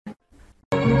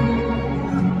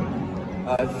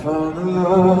I found a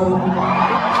love.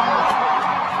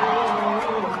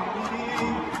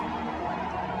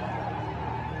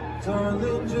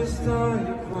 Darling, just dive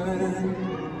in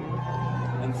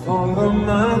and follow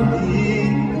my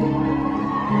lead.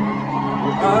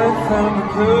 I found a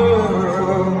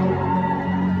girl,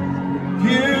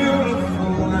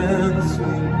 beautiful and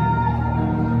sweet.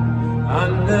 I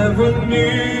never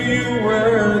knew you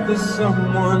were the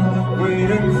someone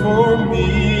waiting for me.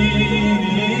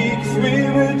 'Cause we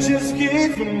were just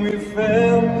kids when we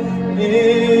fell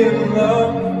in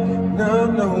love, not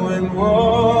knowing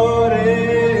what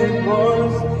it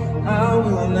was. I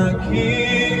will not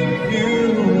keep you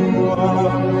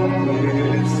up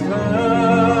this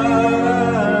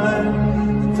time.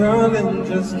 Darling,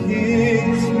 just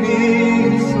kiss me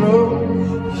slow.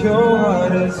 Your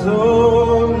heart is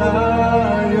all I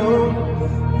own,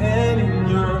 and in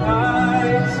your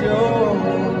eyes, you're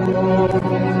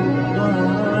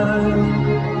mine.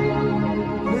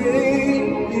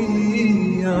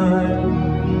 Baby,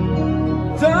 I'm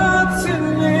dancing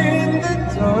in the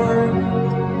dark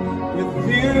with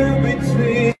you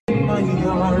between my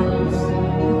arms,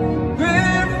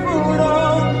 barefoot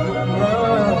on the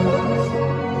grass,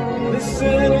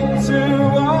 listening to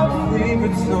our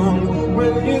favorite song.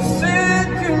 When you said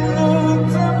you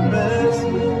looked a mess, I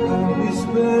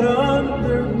whispered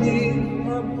underneath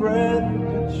my breath,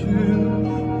 but you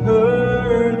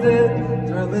heard it.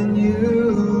 Darling, you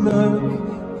look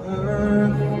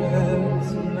perfect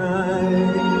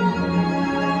tonight.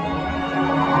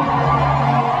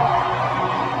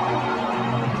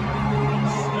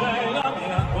 Sei la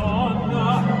mia donna,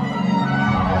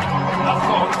 la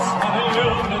forza e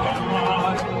l'onde del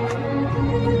mare.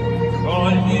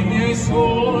 Cogli i miei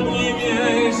sogni, i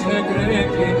miei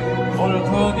segreti,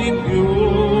 molto di più.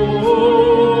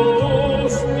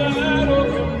 Spero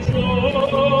che un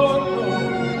giorno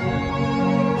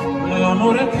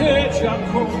l'amore che ci ha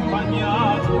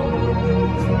accompagnato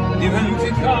diventi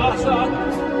casa,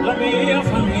 la mia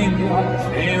famiglia,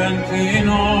 diventi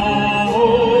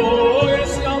noi.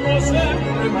 Siamo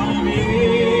sempre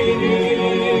bambini,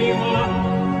 ma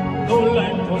nulla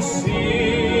è impossibile.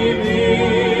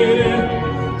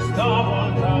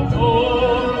 Stavolta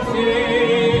non ti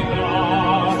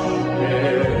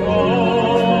lascerò,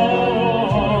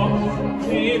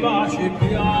 mi baci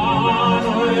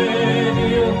piano ed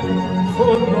io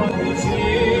corro a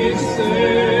resistere,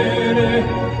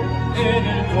 e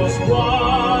nel tuo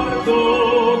sguardo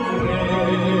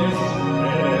crescerò.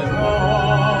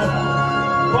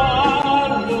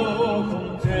 Parlo con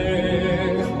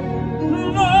te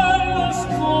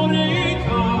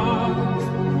nell'oscurità,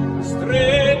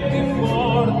 stretti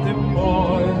forte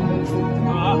poi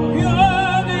a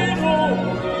piedi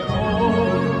nudi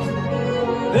noi.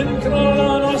 Dentro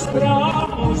la nostra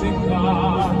musica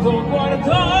t'ho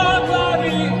guardata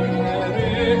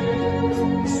ridere,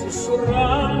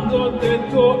 sussurrando ho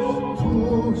detto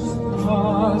tu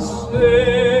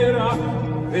stasera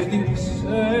vedi che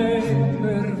sei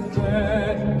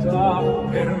perfetta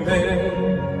per me.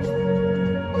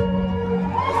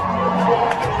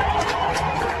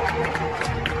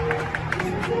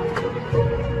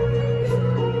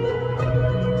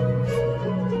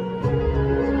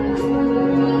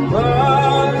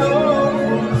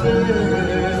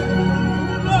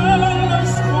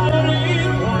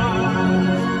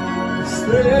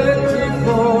 Stretti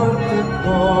forte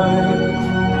poi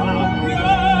a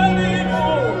piedi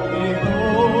nudi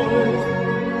noi.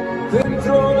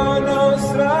 Dentro la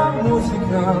nostra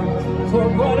musica t'ho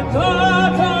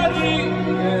guardata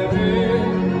ridere,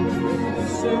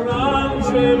 sei un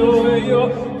angelo e io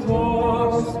t'ho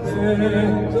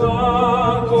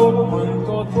aspettato,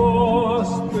 quanto t'ho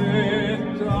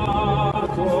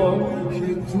aspettato,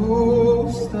 che tu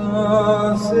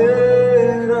stasera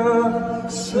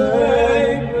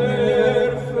sei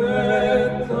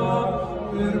perfetta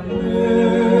per me.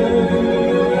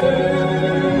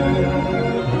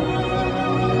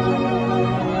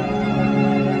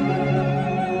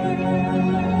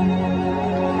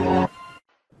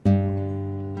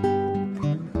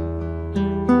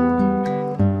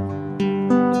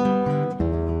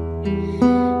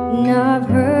 Now I've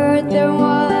heard there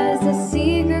was a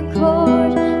secret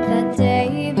chord that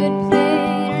David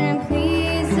played and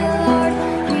pleased the Lord.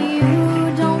 But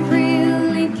you don't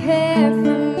really care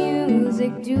for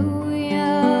music, do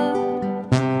ya?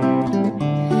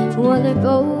 Well, it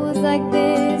goes like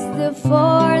this: the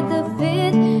fourth, the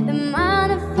fifth, the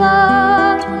minor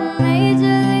fall, the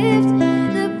major lift,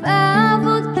 the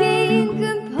baffled king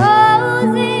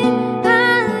composing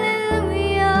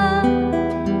hallelujah.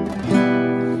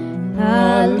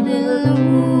 Hallelujah,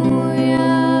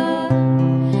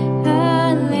 hallelujah.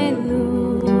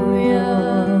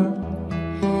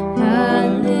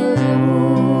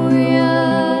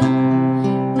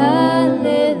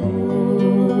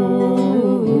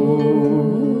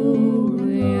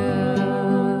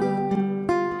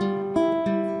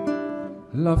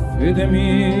 la fede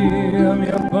mia mi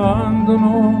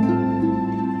abbandonò,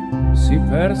 si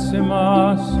perse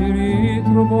ma si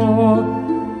ritrovò,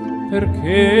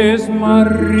 perché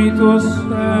smarrito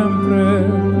sempre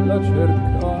la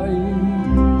cercai.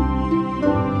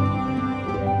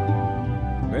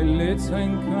 Bellezza,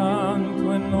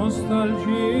 incanto e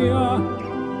nostalgia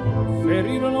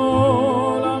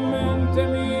ferirono la mente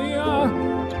mia,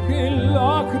 che in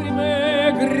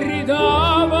lacrime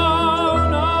gridava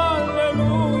un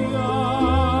alleluia.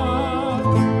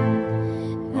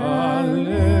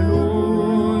 Alleluia,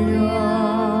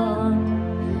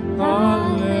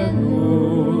 alleluia,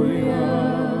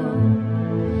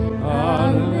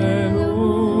 alleluia,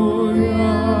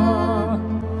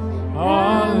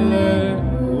 alleluia.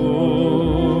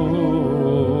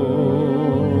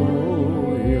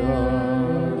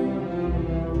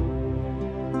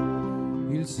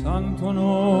 Il santo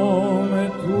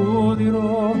nome tuo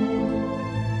dirò,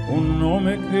 un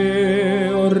nome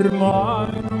che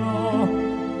ormai non ho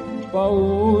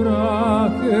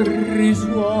paura che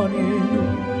risuoni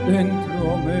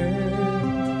dentro me.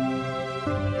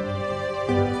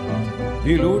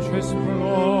 Di luce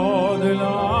esplode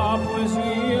la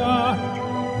poesia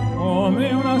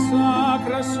come una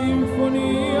sacra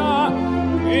sinfonia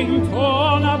che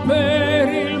intona per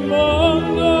il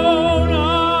mondo un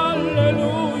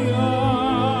alleluia.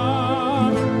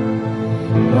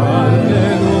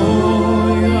 Alleluia,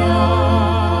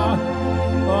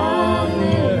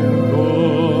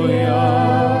 alleluia,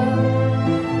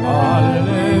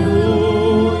 alleluia,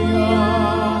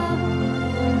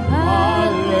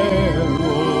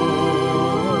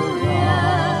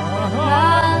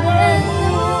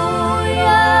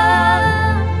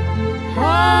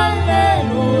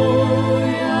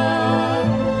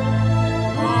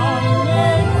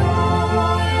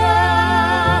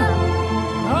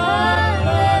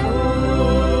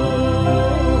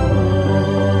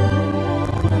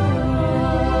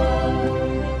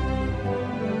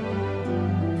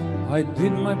 I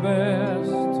did my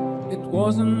best, it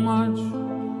wasn't much.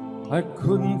 I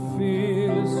couldn't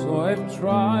feel, so I've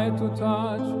tried to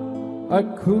touch. I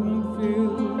couldn't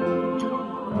feel,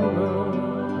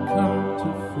 come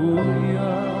to fool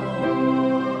ya.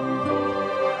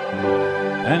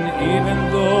 And even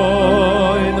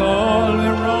though it all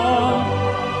went wrong,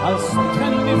 I'll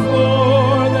stand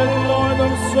before the Lord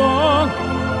of Song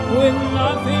with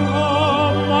nothing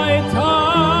on my tongue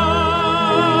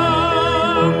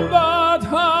but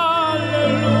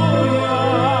hallelujah,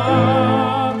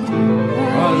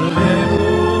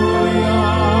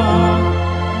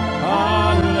 hallelujah,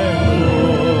 hallelujah,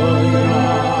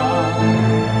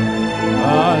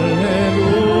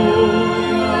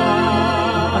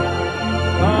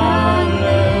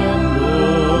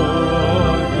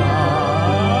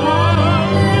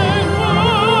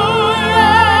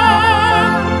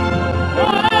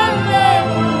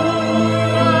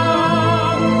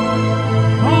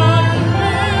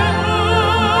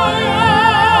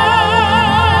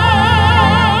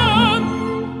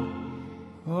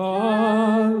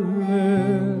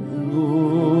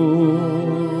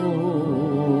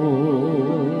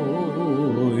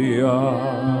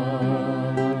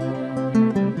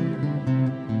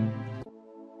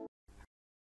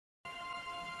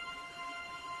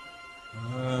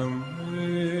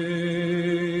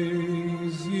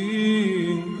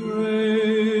 Amazing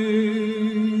grace,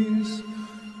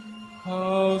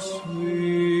 how sweet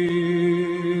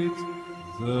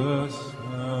the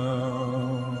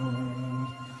sound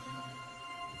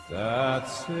that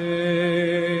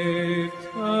saved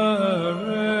a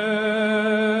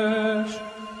wretch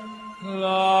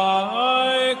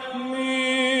like me.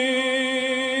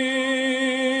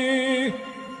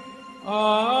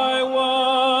 I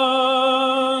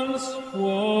once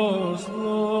was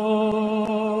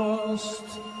lost,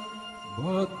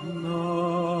 but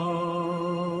now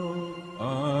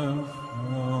I'm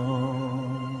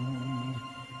found.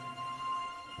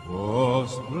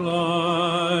 Was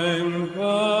blind,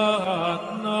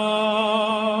 but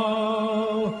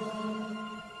now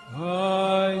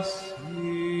I see.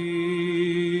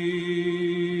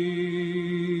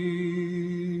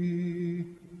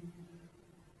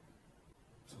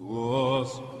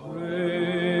 'Twas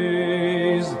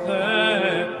praise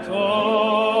that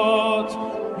taught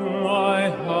my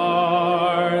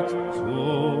heart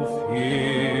to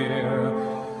fear,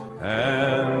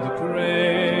 and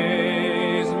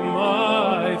grace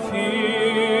my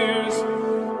fears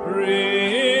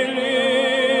relieved.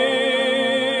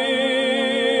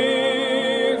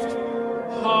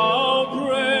 How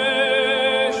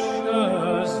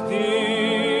precious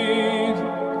did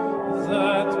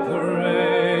that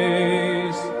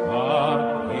grace my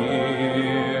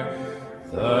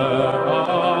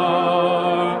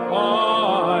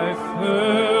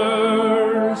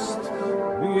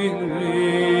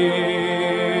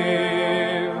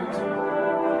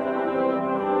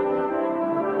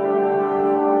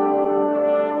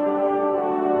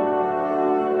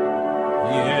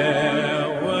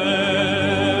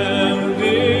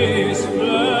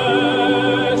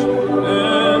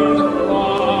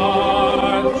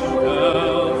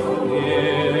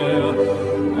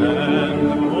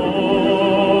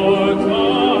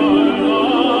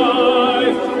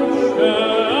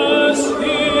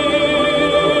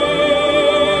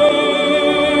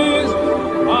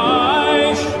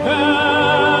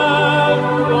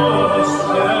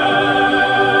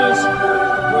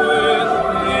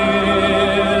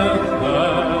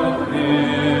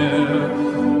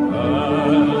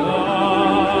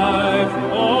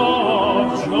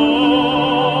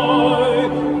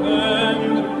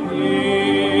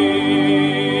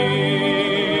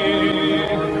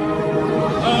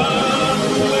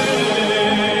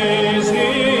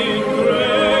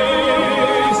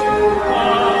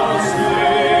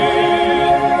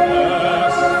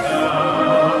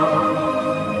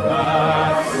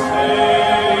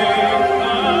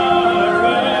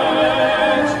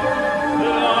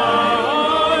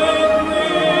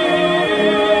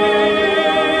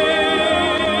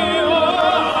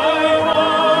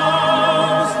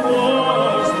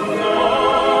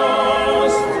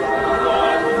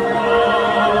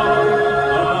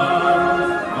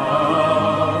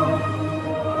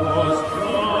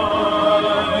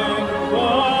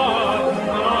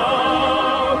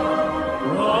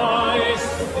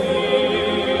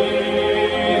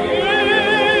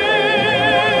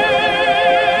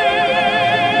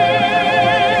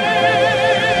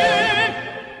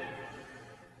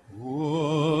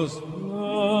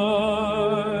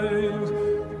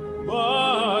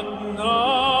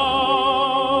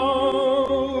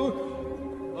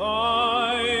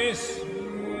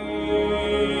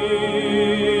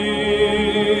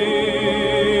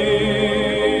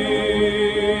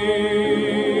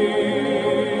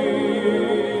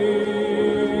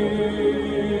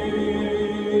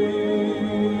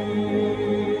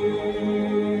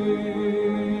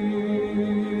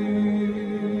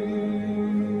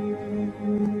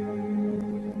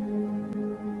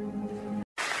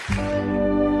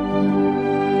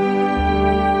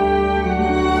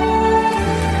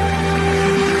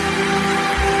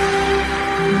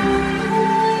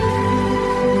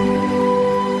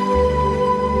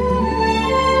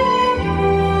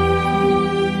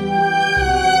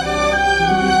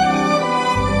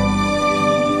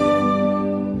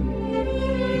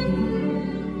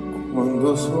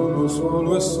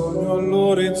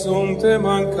all'orizzonte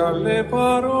mancan le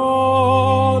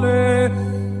parole.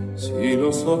 Sì,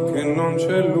 lo so che non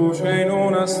c'è luce in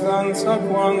una stanza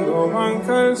quando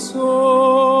manca il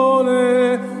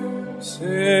sole.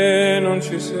 Se non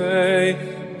ci sei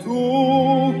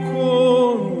tu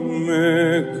con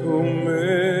me,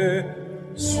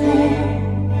 su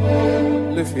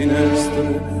le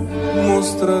finestre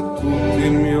mostra a tutti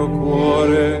il mio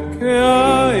cuore che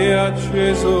hai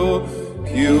acceso,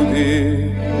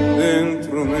 chiudi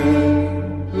dentro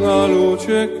me la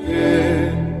luce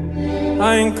che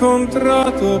hai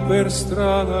incontrato per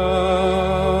strada.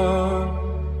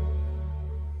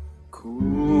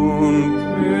 Con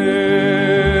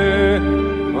te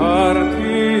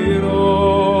partirò,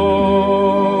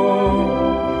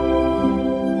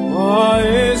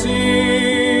 paesi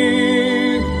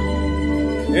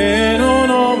che non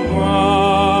ho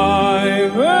mai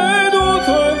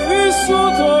veduto e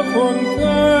vissuto con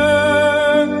te,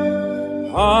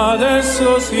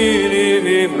 adesso sì li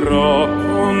vivrò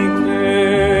con te,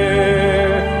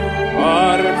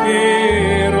 partirò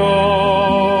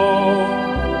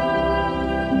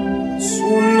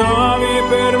su navi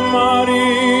per mari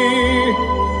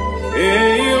che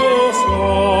io so,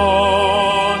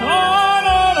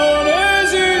 non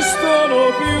esistono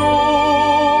più.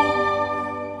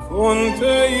 Con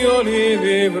te io li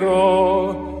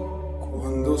vivrò,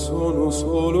 quando sono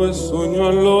solo e sogno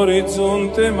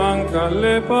all'orizzonte mancan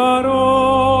le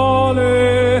parole.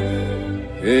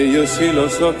 E io sì lo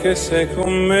so che sei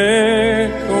con me,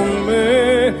 tu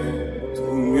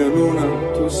mia luna,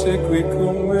 tu sei qui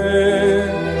con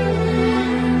me,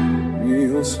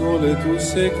 mio sole, tu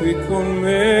sei qui con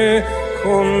me,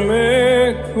 con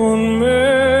me, con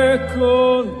me,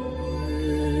 con me.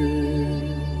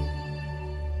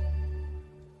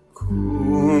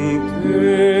 Con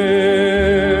te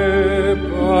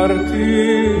partirò,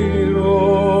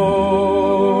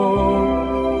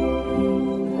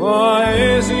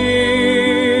 paesi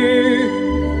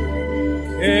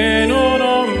che non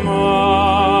ho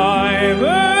mai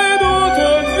veduto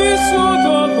e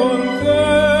vissuto con te,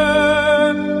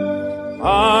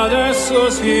 adesso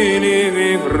sì li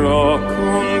vivrò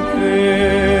con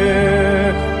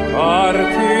te,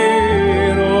 partirò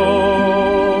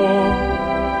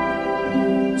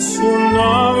su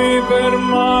navi per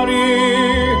mari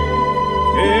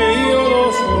che io lo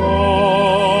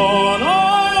so,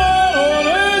 non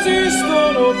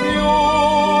esistono più.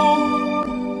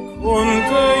 Con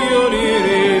te io li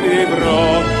rivivrò,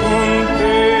 con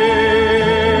te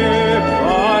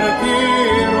partirò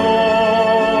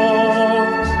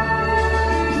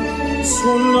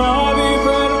su navi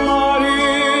per mari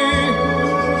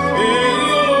che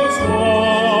io lo so,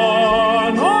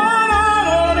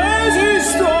 non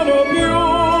esistono più.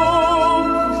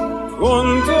 Con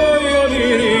te io li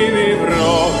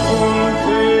rivivrò, con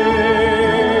te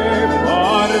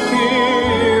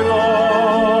partirò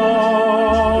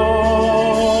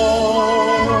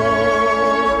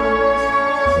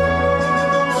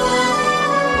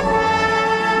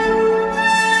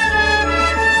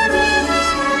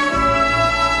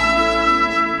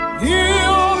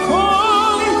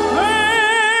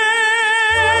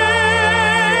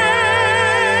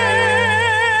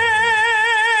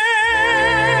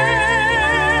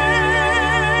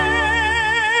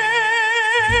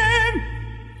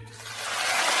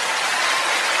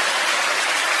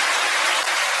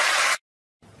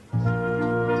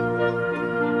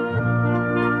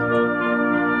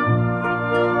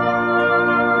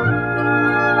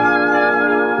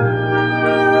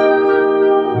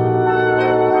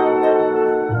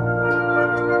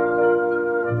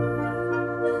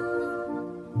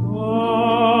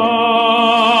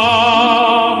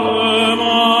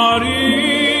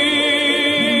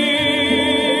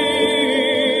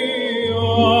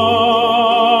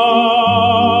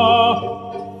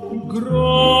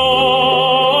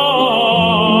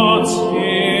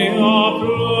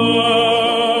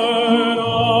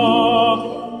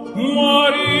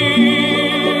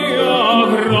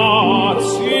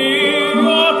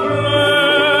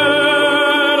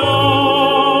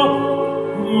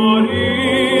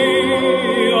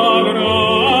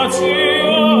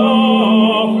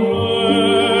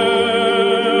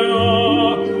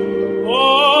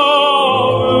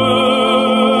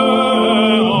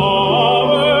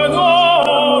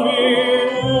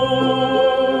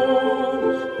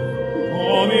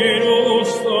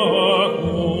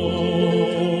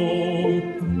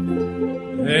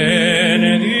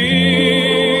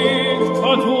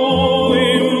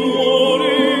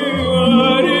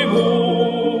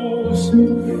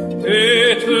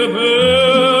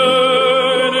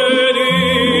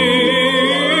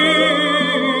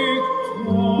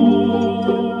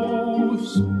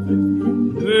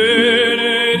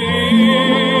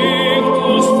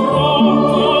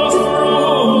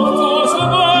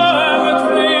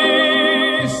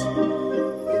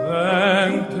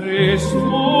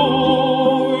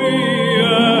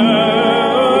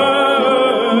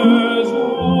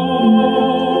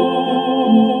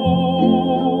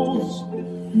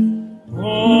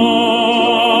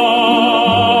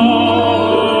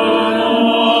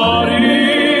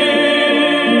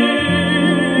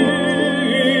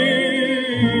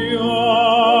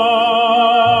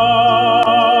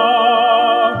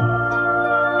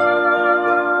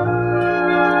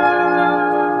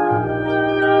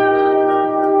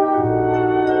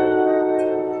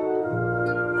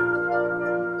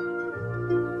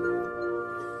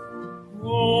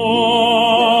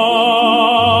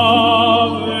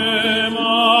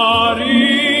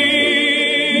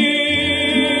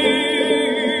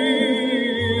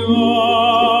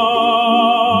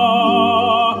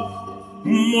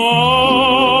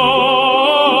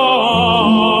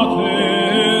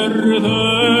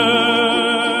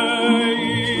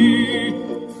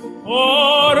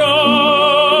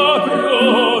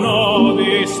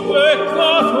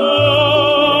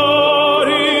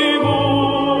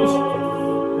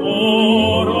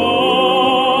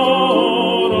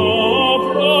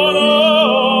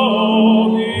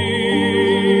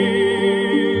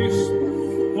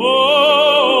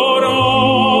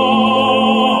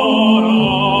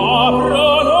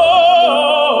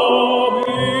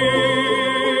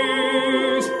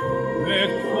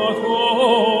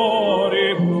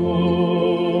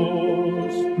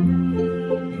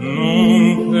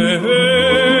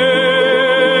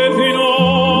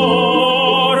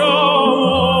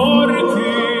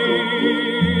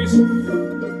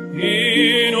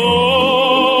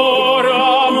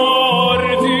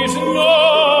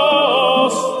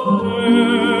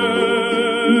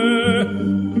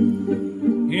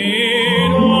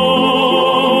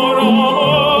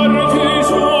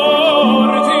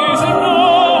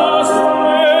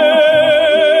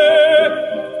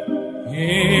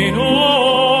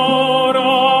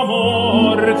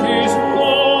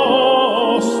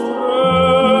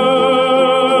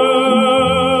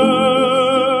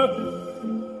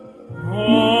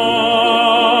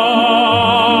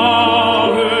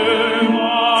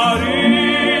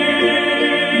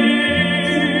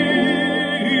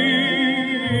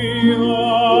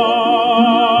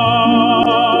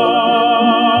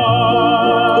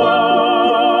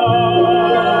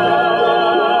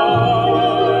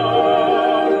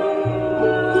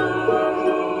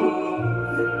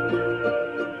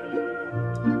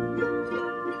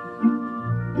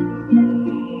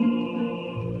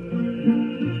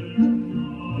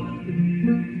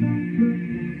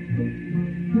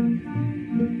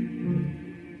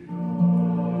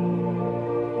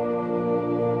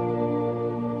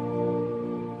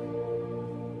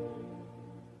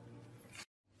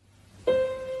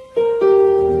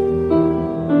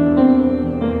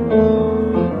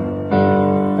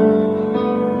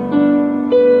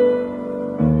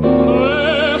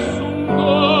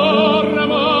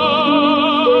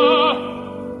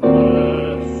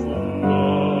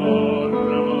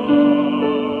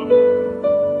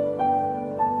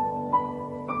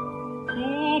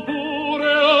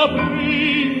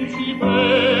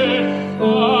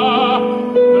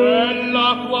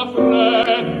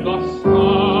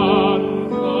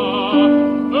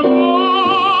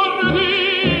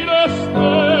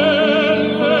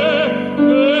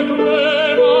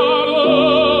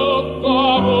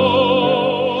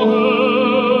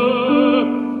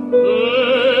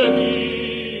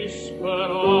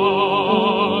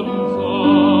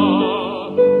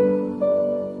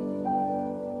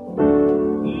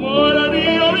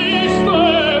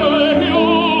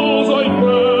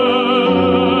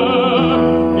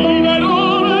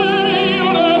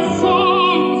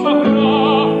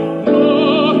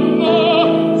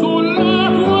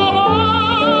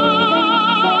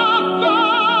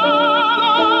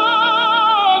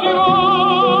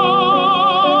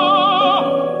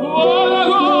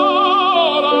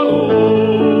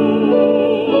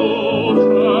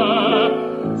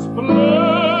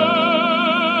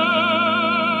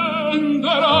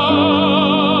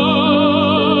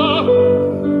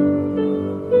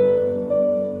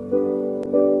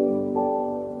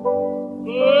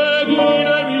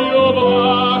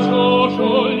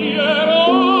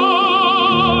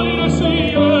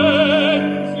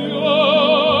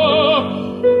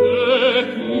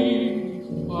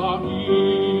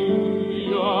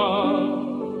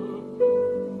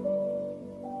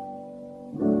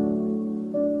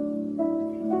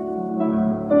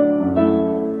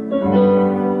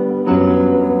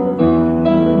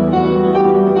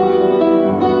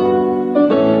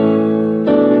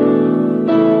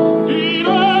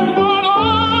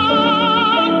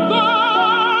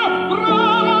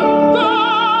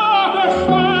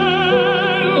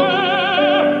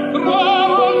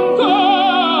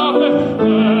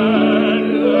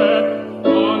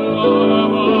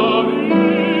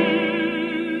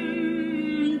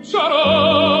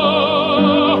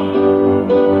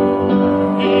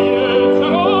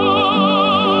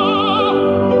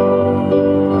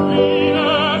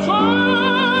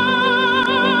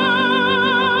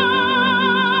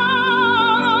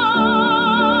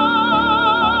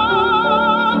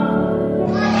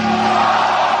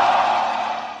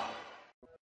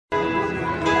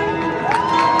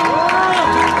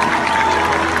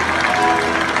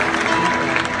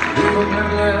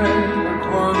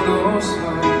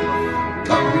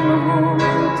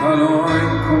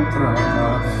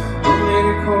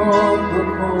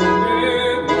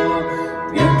voleva,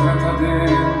 mi è entrata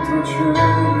dentro, c'è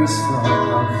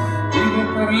restata. Vivo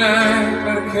per lei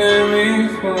perché mi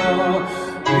fa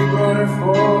vibrare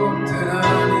forte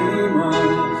l'anima.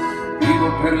 Vivo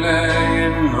per lei e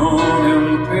non è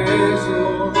un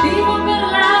peso. Vivo per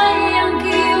lei,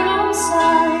 anch'io lo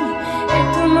sai, e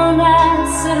tu non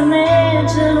esserne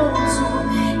geloso.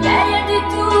 Lei è di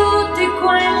tutti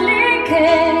quelli che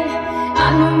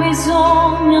hanno un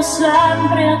bisogno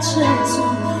sempre acceso,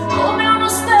 come uno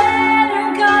stereo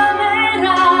in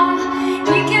camera.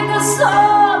 Chi chiede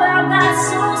sole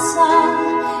adesso sa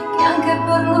che anche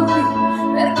per lui,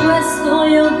 per questo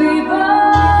io vivo.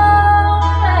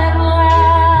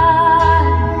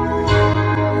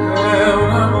 È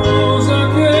una musa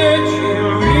che ci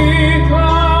invita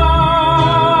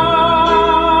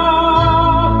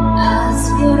A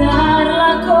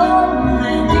sfiorarla con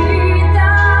le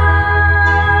dita,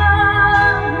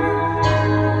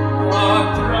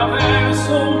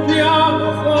 attraverso un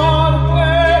pianoforte,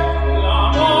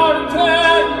 la morte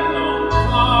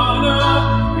lontana,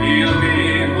 io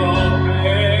vivo per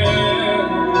lei.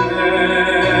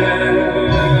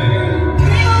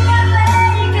 vivo per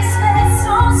lei che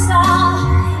spesso sa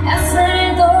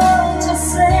essere dolce e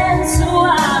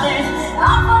sensuale,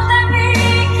 a volte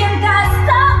picchia in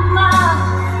testa ma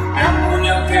È un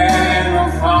pugno che non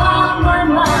fa mai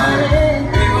male.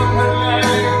 Vivo per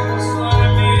lei, questo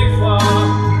mi fa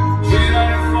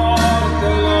girare forte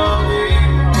la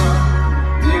vita.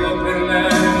 Vivo per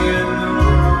lei e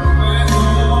non vedo.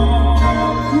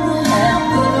 è un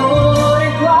dolore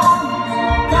quando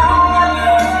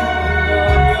parla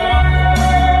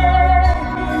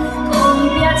con un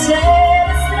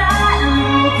piacere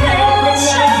strano che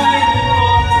c'è.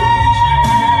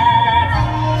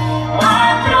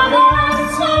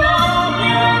 Attraverso la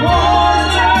mia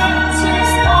voce Si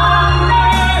espande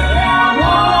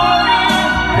l'amore,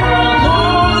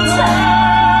 produce.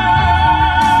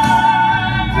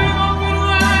 vivo per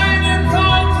lei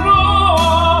nient'altro,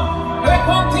 e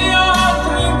quanti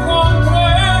altri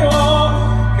incontrerò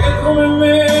che come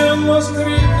me hanno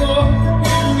scritto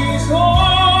il viso.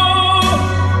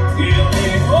 Io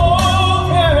vivo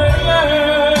per lei.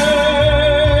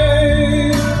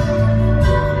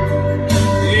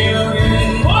 Io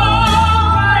vivo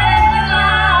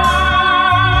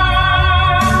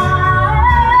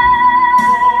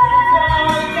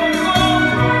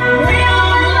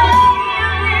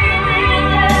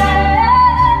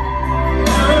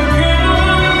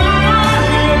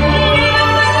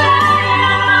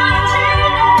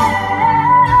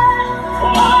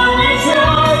ogni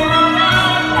giorno una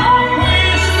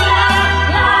conquista,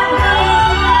 la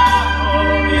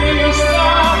protagonista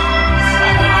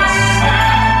sarà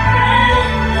sempre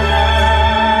lei.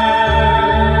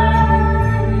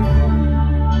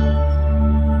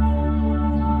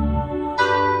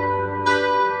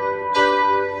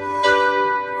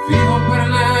 Vivo per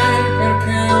lei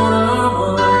perché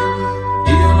oramai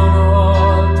io non ho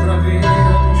altra via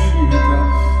d'uscita,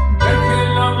 perché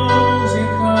la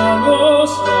musica, lo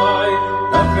sai,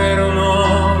 davvero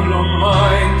non l'ho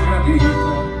mai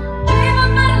tradita. Vivo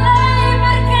per lei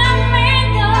perché mi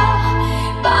dà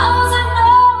pausa e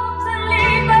notte e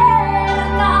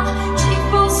libertà. Ci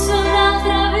fosse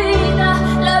un'altra vita,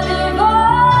 la vivo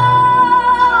per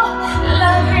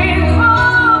Vivo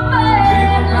per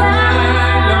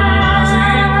lei la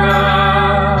musica,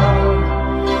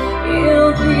 io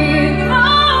vivo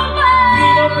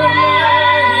vivo per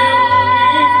lei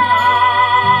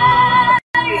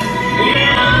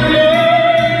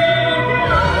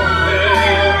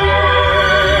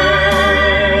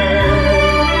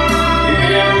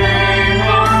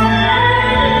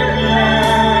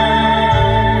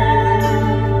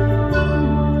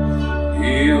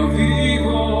io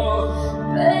vivo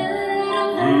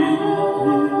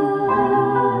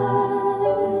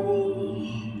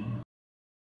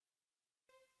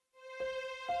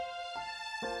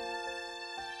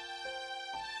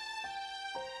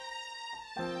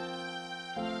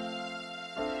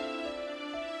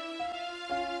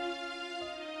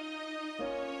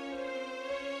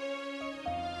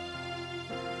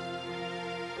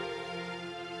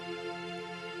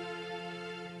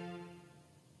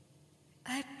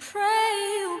I pray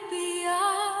you'll be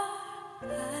our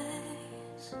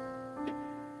eyes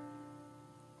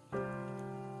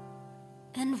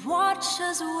and watch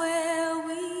us where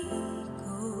we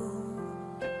go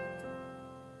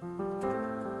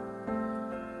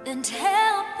and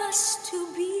help us to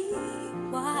be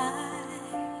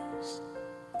wise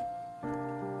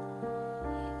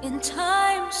in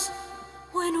times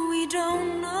when we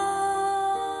don't know.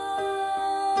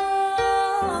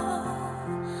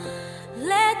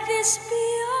 Let this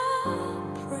be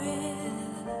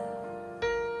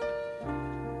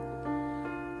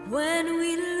when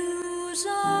we lose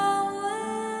our way.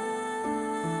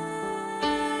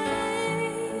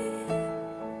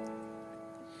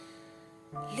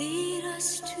 Lead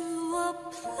us to a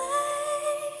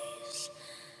place,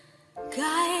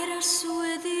 guide us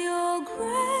with your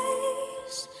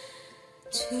grace,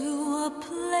 to a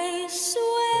place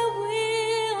where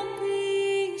we'll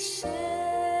be safe.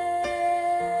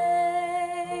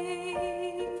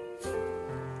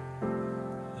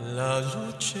 La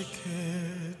luce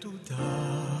che tu dai,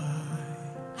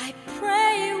 I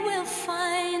pray we'll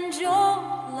find your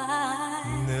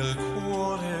light nel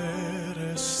cuore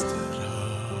resterà,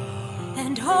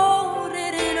 and hold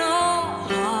it in our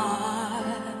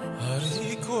heart. a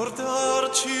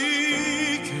ricordarci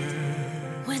che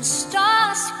When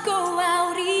stars go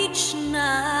out each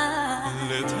night,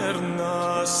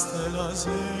 l'eterna stella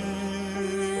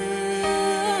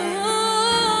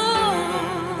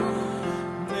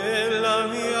nella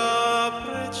mia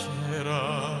preghiera.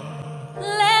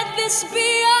 let this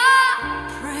be our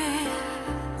prayer.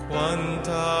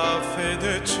 Quanta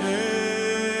fede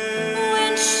c'è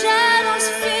When shadows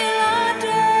fill our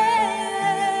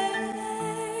day,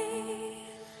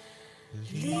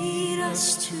 lead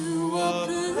us to a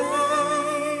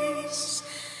place,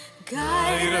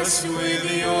 guide us with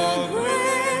your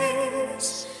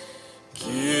grace,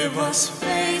 give us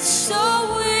faith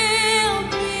so we'll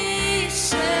be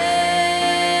safe.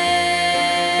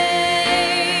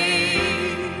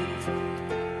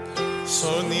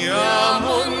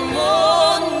 Sogniamo un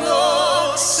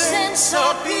mondo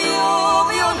senza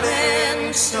più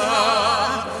violenza,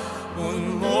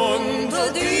 un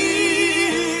mondo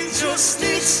di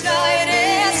giustizia ed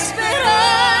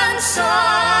speranza.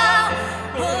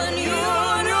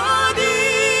 Ognuno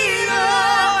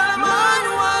dia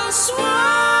mano al suo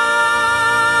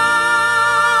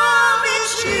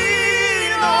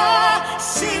vicino,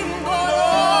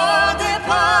 simbolo di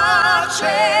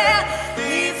pace,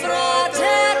 di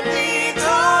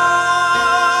fraternità.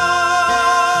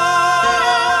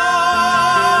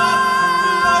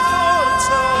 La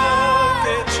forza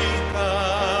che ci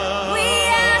dà We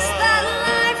ask that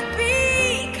life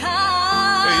be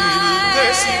e il kind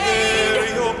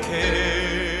desiderio che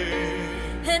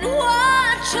and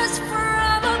watch us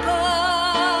from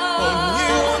above.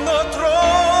 ognuno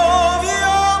trovi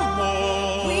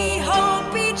amore We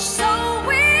hope each soul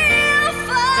will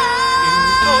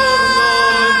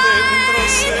intorno dentro find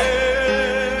sé.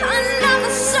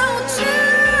 another soul to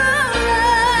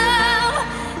love.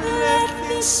 Let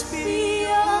this be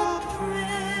a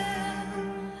prayer.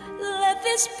 Let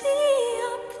this be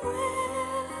a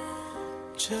prayer.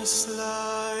 Just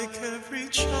like every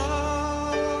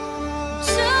child,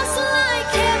 Just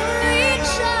like every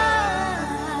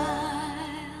child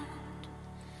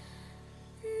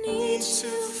needs to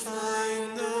to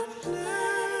find a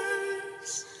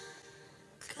place,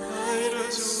 guide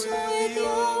us with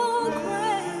your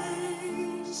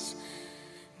grace.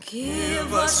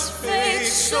 Give us faith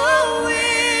so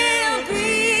we'll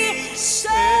be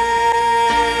safe.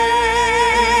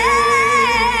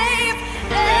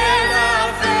 E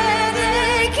la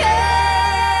fede che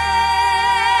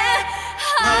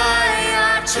hai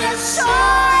acceso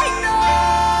in noi.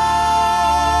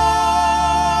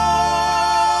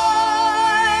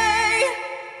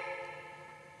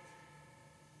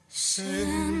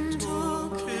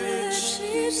 sento che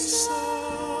ci salve.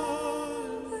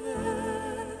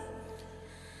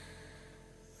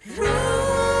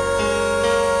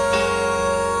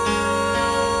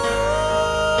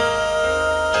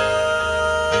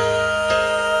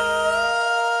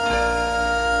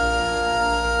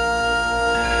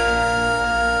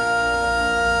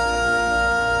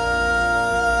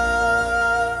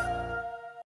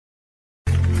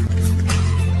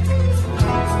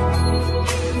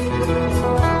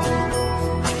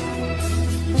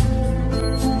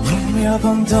 No me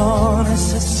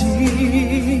abandones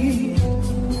así,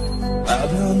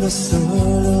 hablando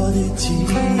solo de ti.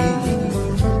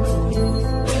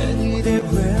 Ven y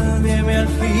devuélveme al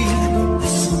fin la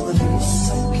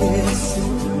sonrisa que se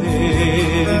fue.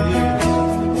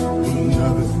 Una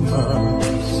vez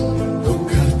más,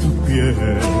 tocar tu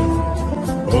piel,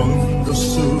 hondo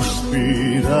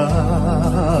suspirar.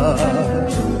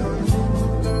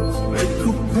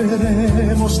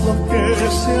 Recuperemos lo que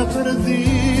se ha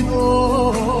perdido.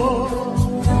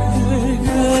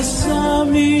 Regresa a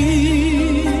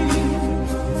mí,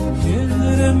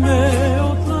 quiéreme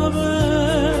otra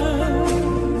vez.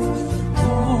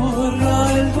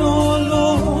 Borra el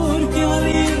dolor que al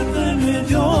irte me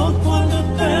dio cuando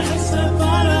te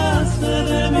separaste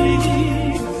de mí.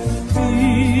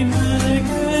 Dime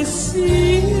que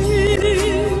sí,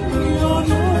 yo no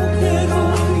quiero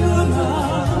llorar.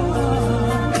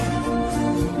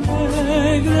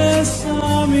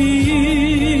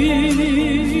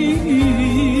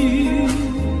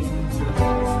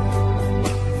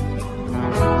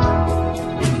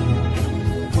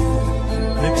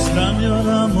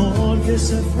 que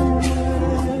se fue,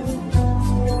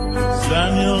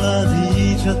 extraño la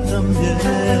dicha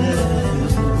también.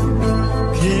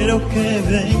 Quiero que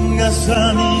vengas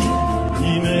a mí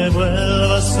y me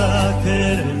vuelvas a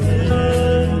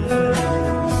querer.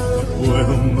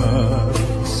 Puedo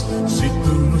más si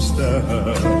tú no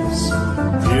estás,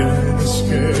 tienes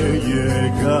que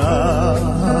llegar.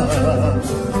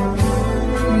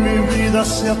 Mi vida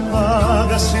se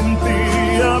apaga sin ti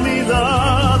a mi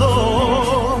lado.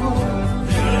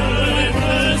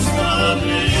 Regresa a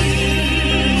mí,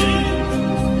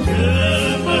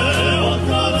 quédame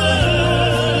otra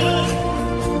vez.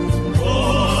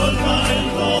 Borra el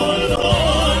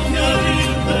dolor que al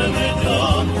irte me dio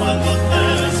cuando te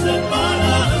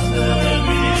separaste de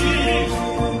mí.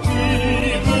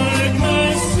 Dime que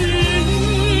sí,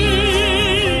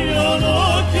 yo no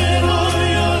quiero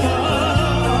llorar.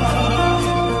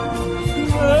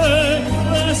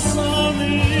 Regresa a mí.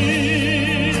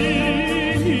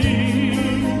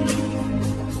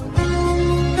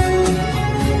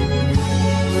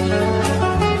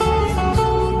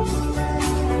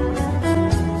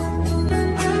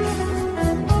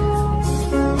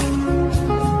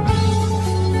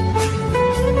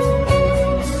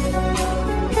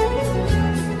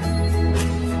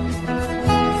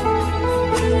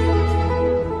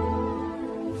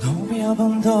 No me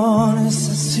abandones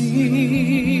así,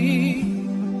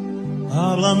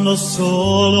 hablando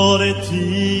solo de ti.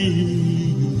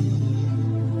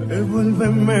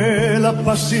 Devuélveme la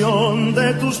pasión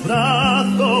de tus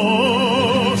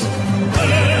brazos.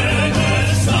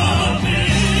 Regresa a mí,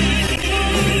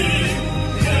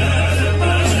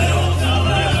 quédame otra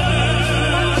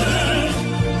vez.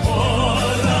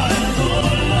 Borra el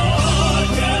dolor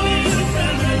que al irte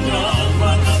me dio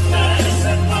cuando te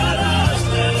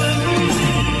separaste de mí.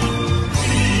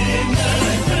 Dime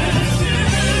que sí,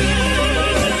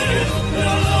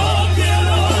 yo no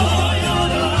quiero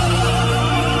llorar.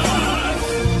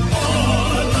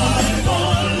 Borra el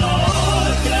dolor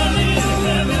que al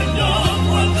irte me dio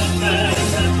cuando te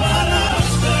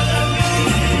separaste de mí.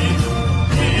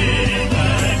 Dime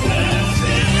que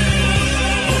sí.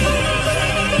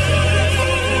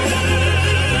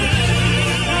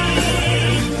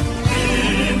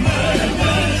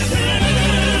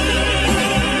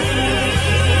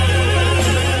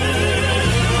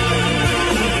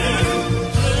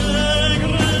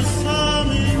 Regresa a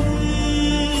mí.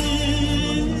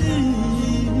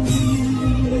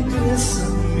 Regresa a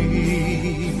mí.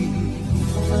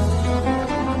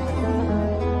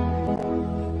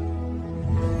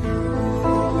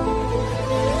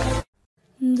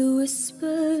 The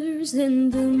whispers in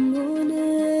the morning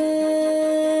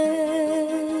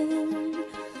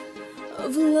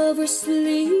of lovers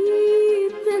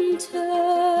sleeping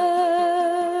tight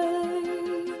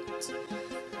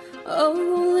are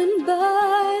rolling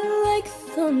by like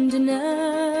thunder now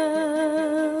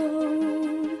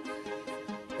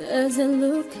as I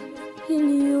look in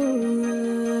your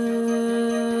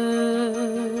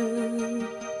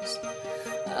eyes.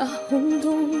 I hold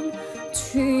on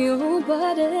to your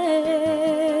body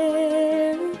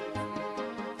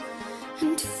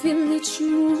and feel each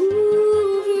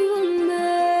move you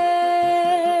make.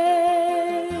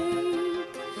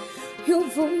 Your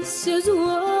voice is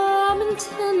warm and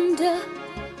tender,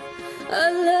 a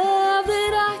love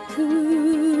that I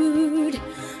could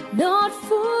not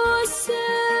forsake,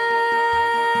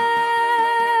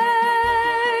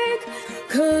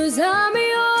 'cause I'm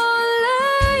your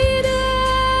lady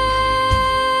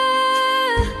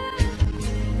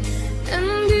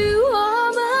and you are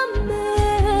my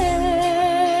man.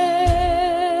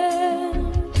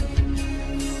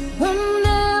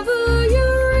 Whenever you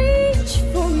reach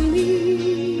for me,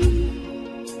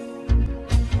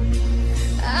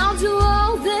 I'll do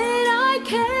all that I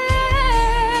can,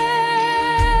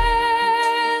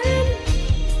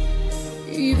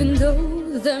 even though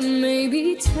there may be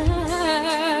times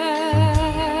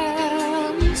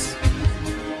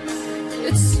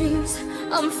it seems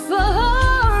I'm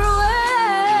far away.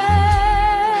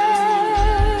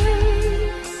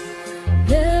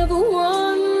 Never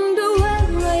wonder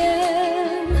where I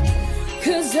am,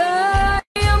 'cause I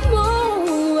am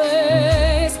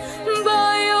always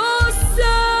by your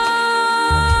side,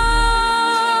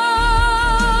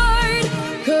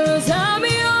 'cause I'm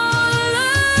your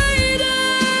lady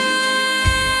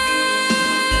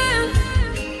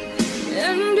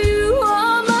and you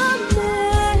are my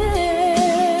man.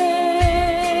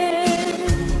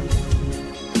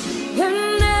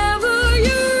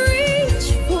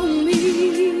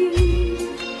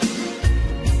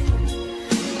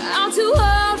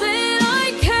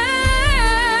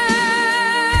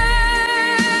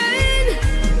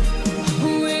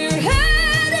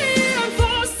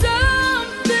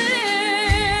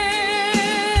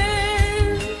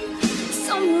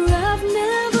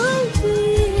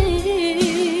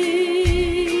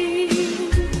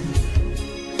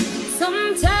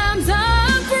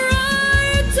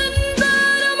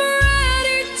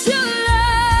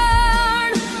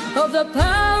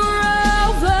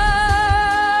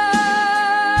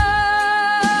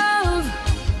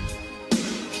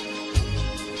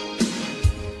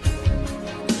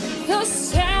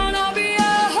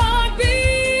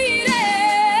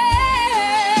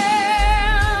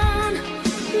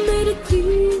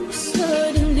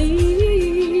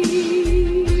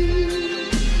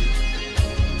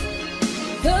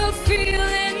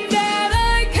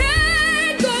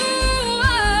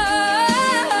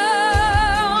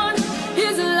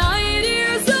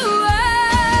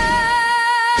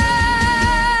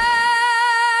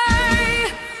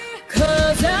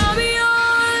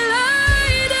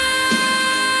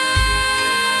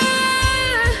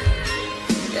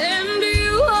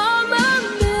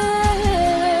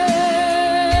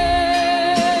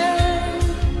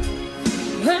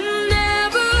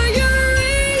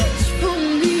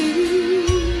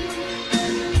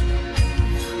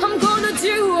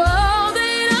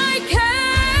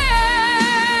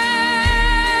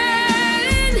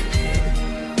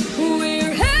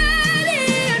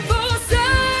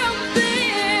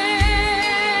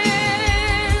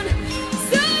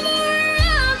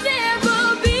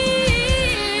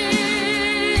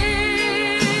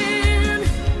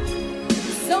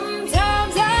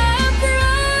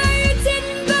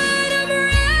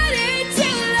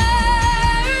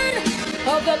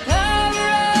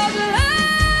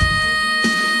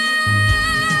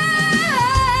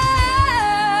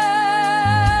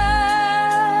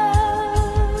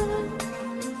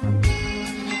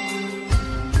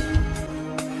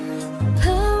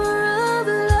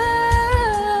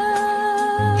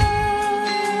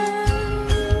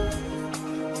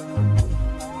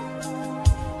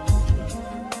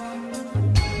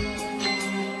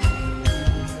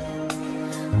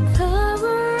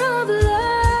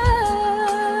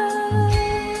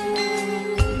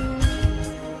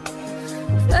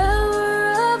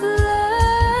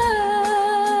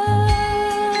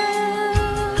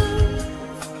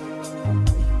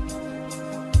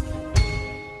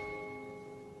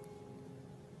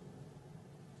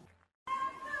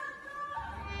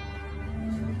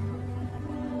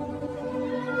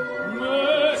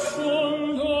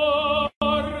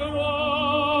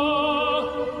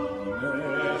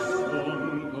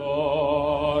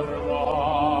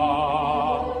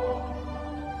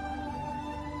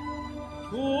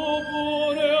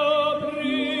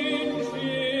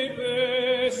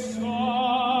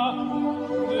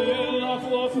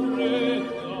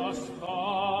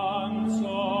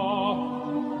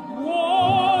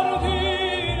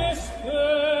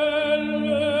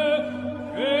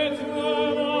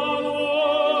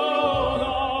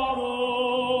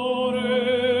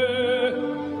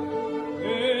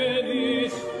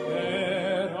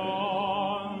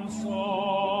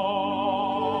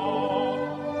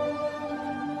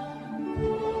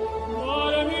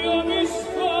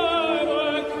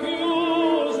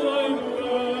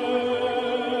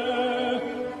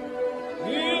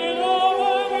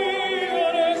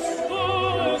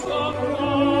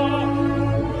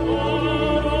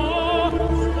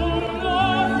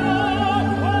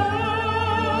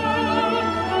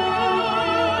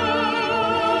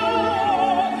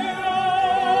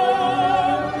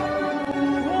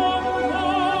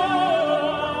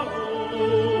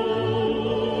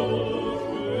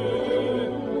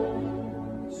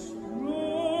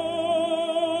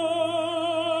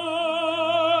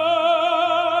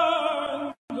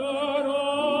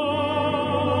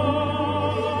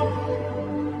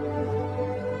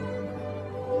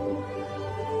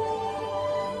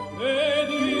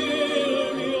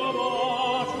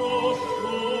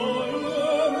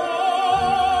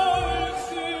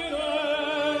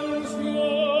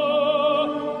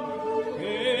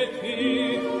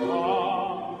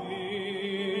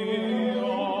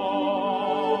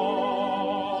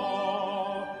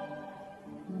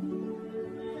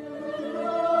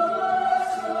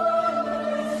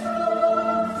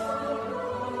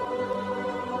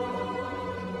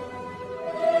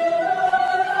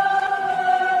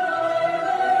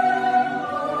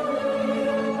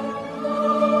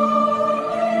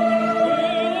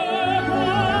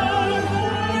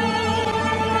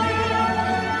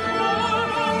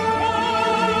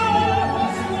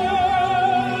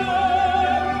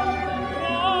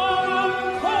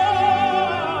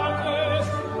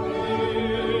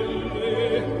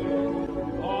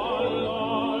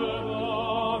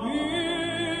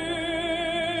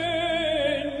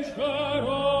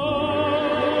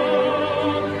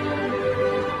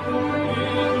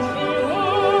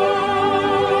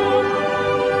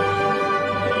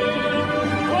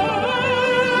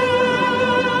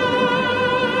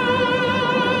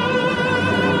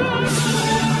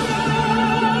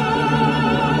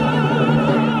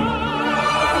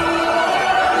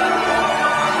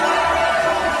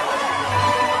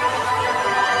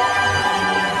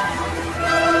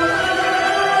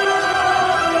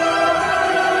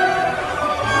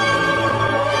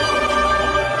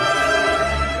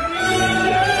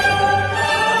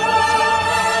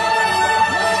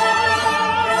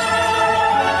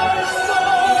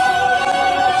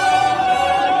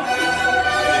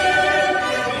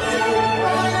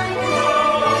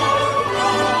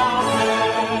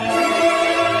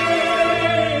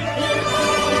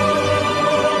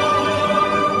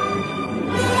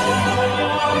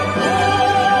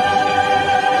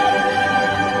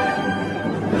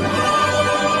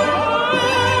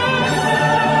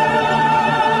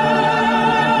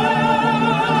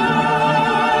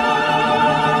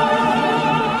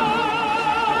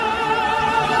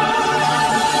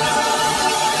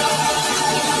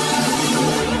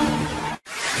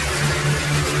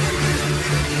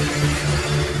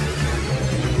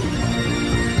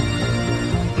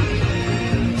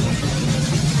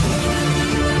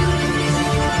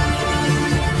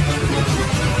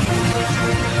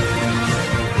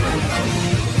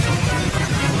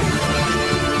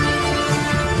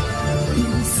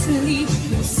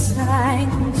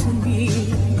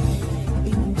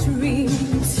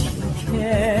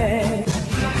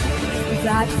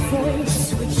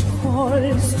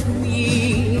 calls to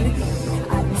me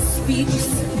and speaks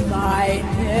my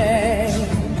name.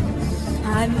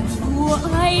 And do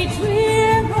I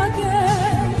dream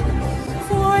again?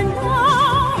 For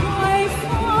now I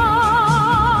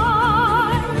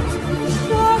find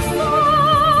the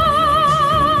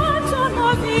phantom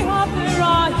of the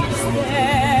opera is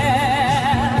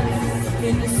there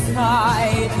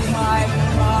inside my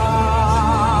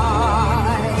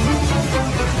mind.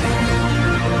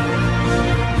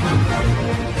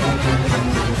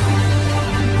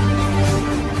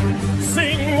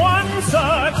 Sing once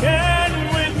again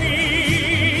with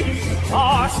me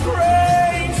our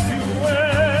strange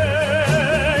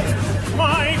duet.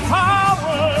 My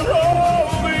power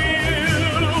over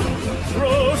you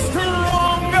grows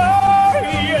stronger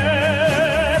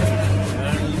yet.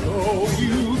 And though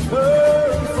you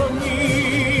turn from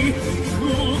me to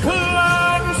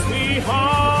glance behind,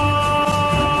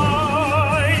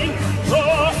 the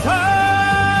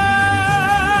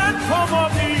phantom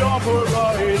of the opera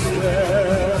is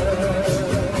there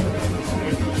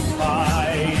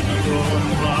inside your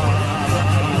mind.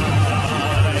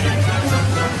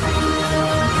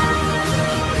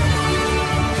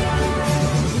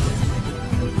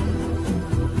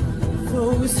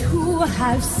 Those who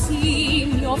have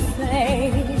seen your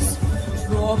face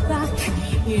draw back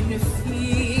in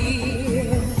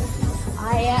fear.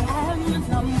 I am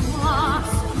the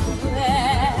masked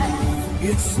man.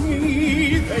 It's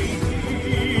me they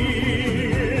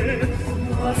hear.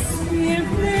 The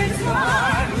spirits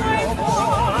are my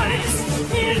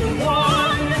voice in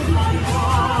one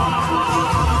mind.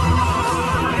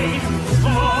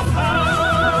 The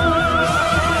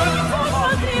phantom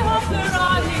of the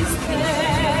opera is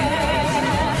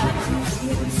there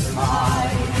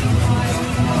inside my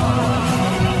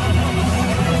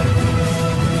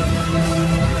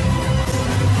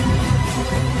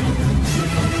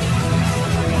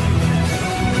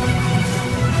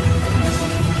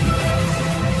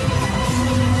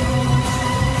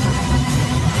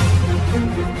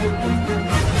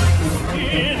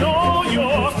In all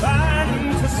your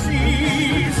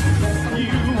fantasies,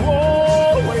 you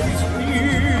always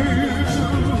knew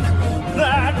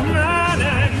that man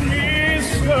and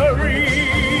mystery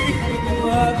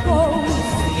were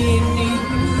both in you,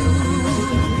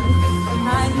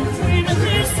 and in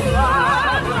this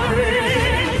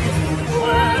labyrinth,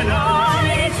 where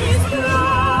night is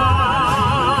blind,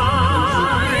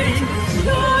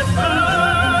 the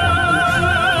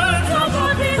phantom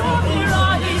of the opera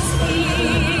is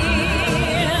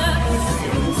here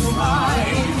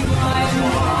inside my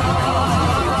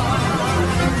mind.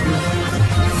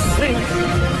 sing,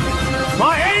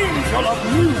 my angel of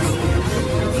music.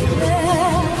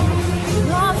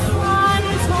 The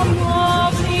phantom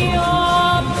of the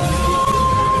opera.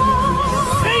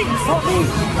 Sing for me.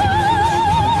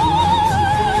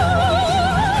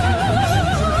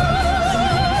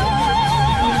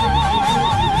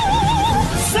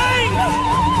 Sing!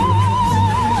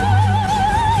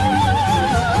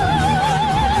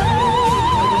 Sing!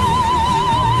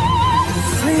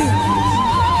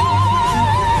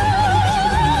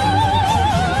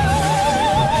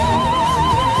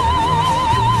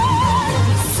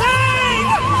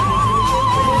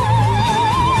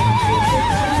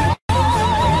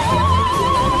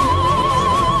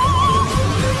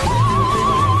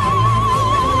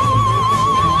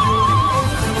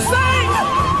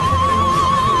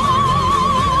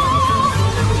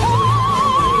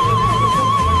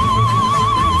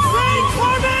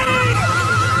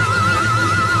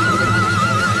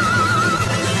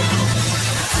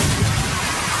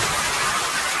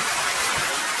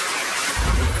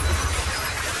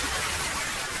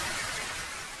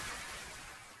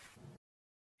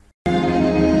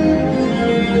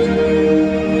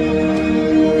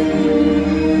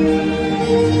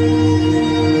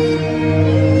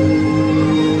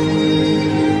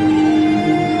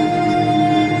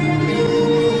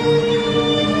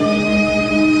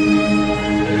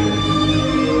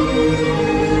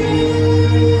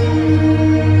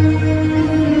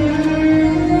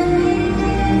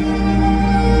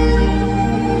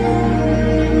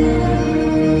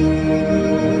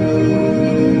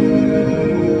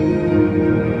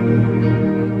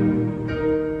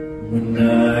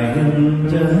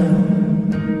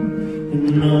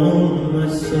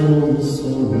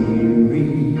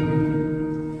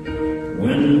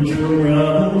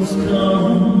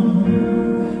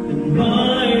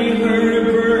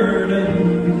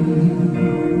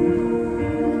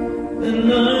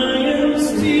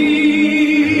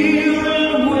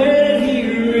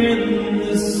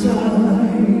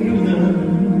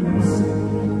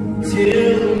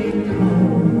 till you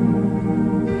come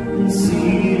and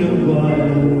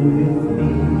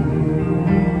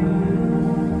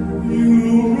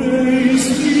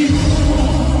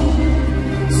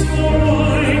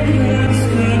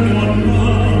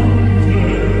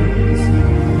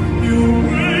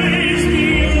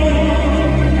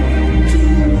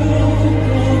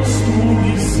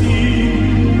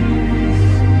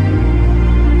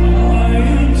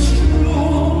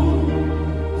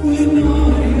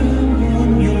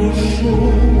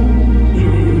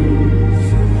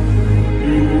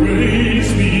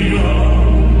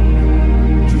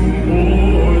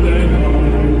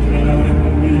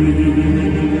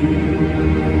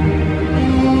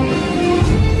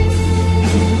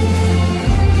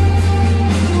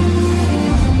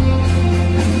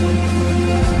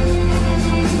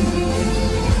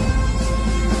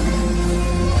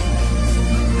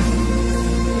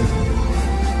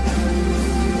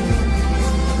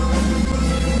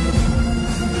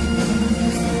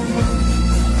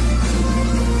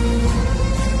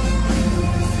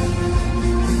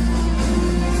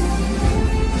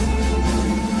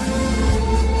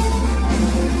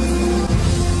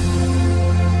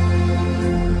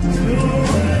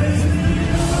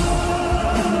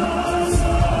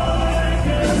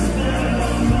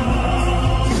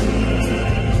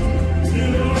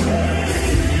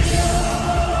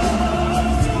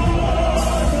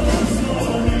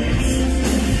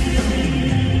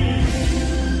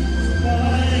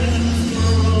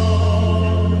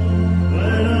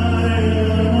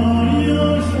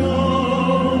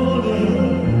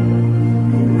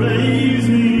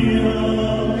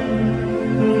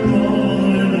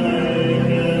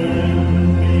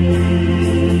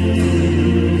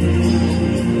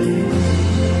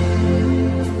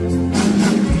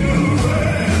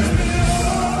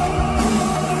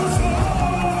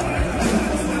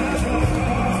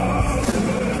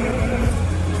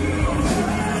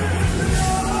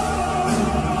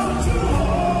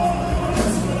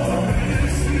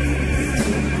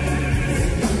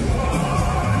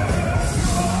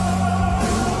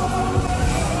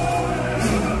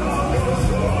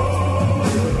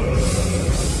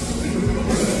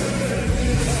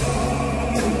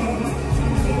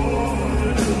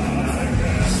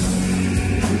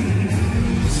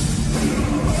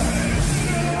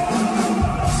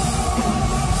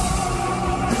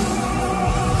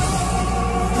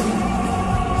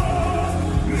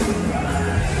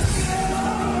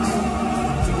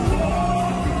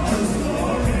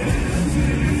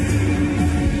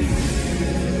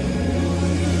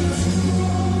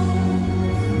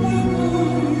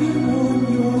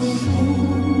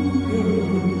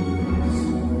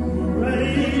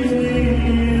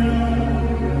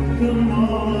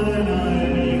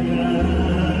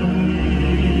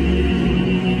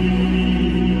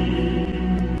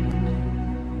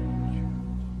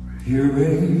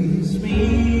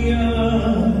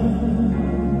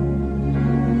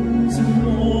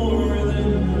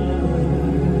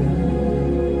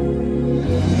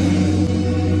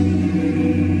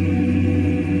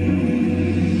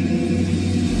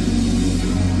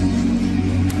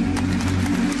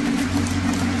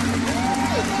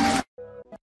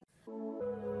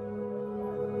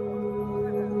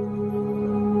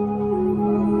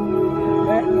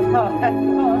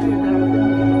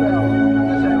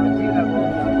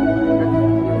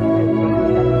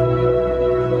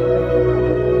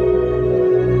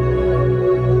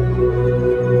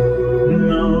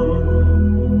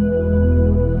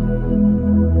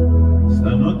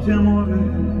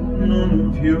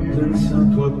più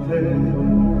pensato a te.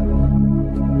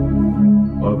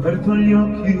 Ho aperto gli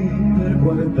occhi per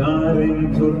guardare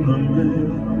intorno a me,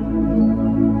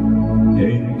 e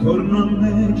intorno a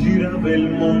me girava il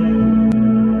mondo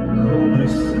come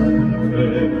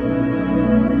sempre.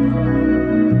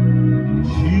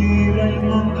 Gira il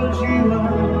mondo, gira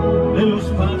nello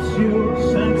spazio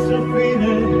senza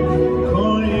fine,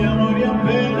 con gli amori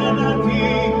appena nati,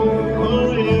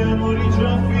 con gli amori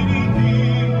già finiti,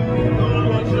 con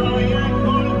la gioia e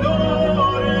col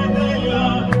dolore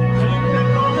della gente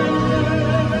come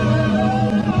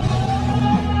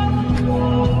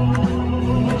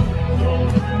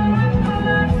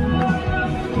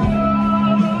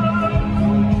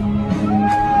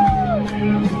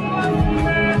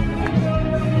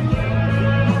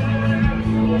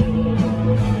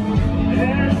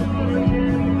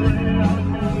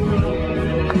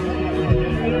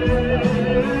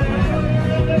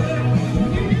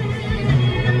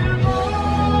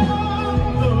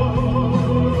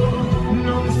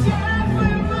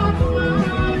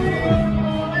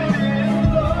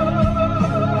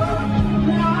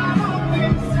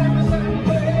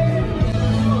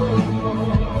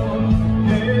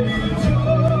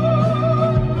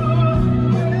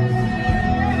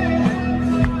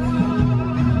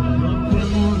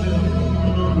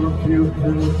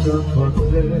pensato a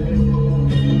te.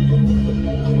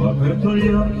 Ho aperto gli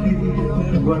occhi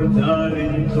per guardare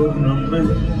intorno a me,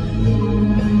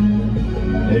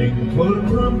 e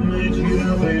intorno a me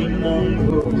girava il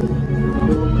mondo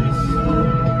come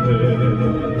sempre.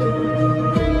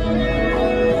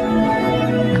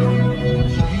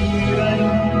 Gira il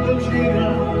mondo, gira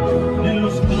nello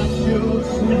spazio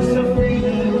senza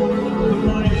fine,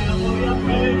 con gli amori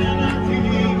appena nati,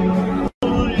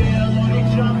 con gli amori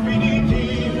già finiti,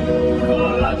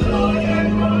 con la gioia e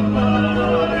col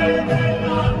dolore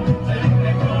della gente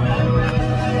come me.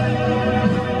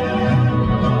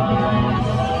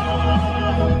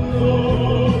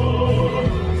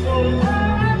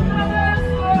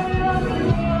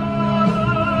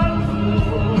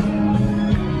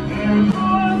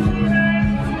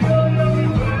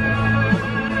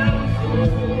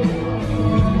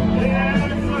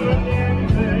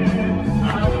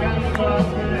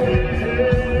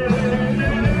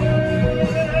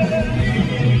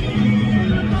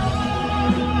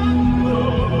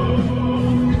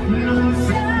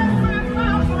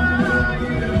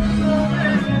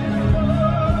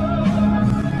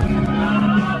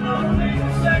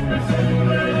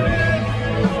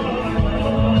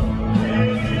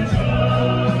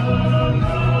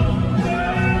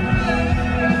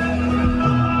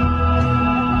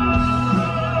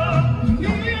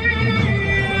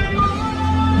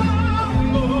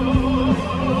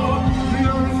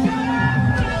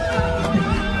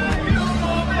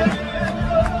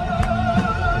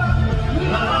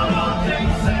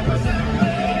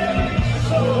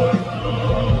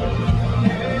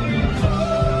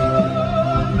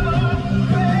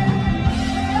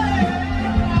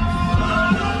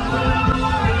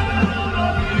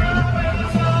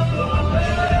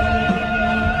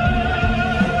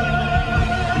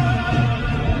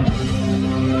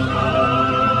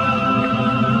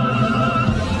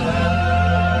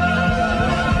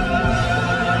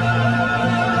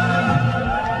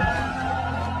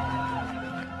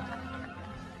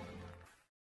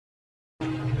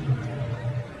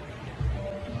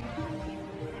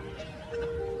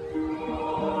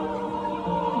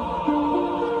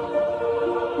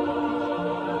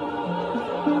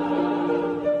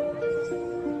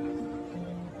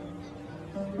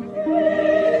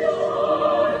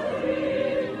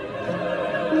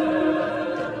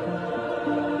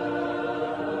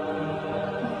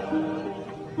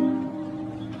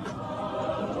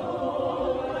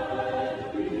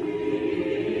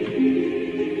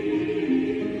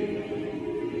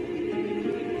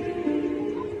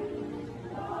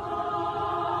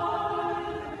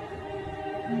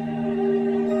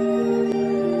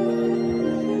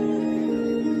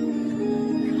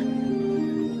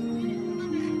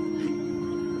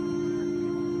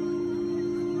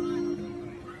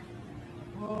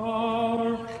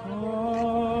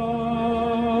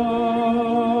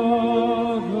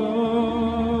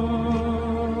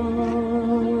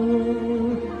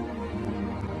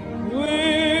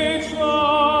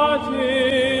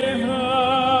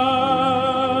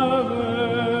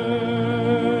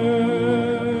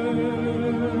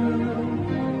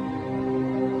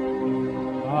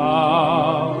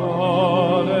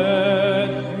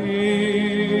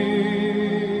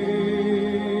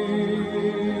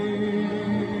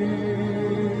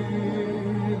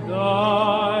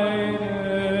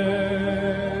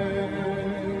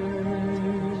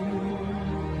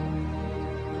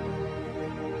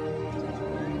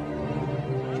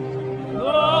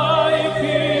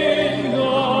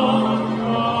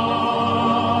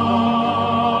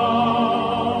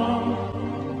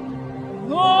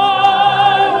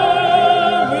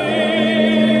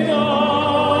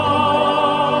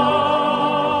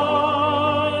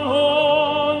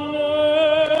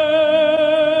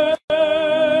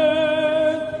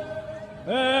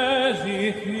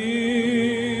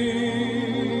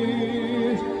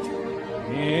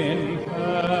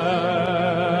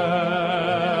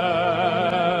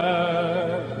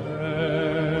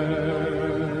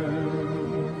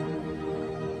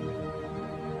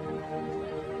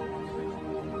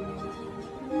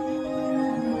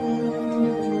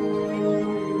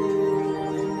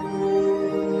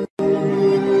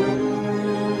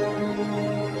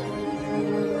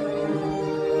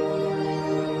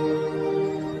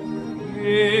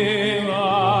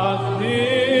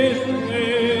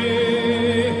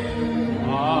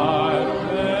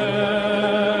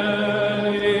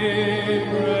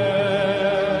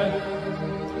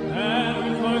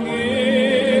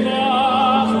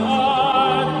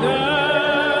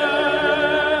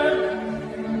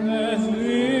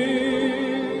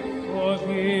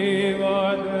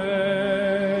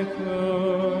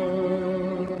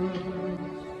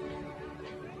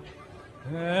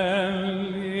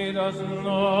 us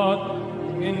not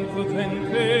into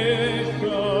temptation,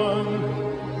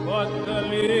 but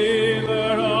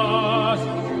deliver us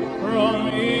from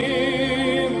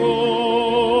evil.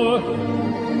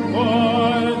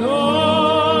 For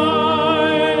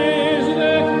thine is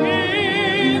the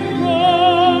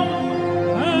kingdom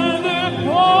and the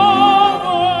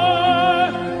power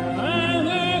and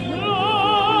the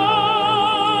glory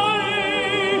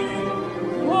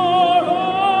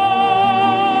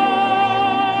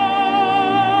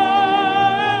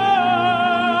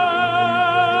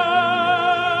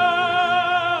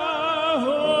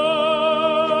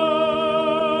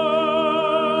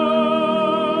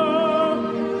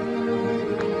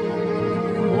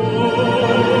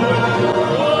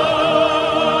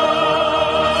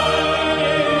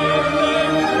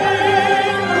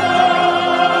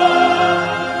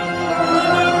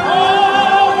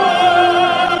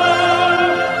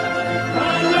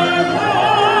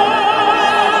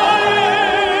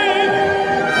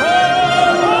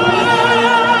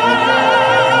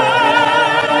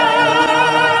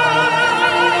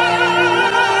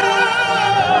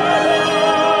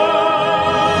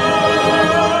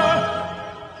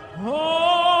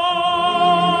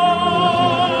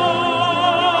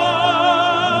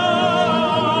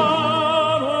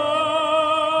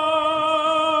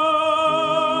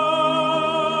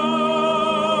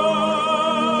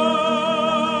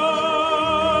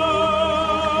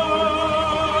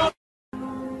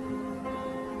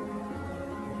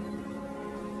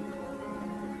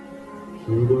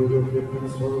Chiudo gli occhi e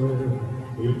penso a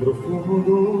lei, il profumo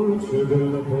dolce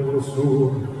della pelle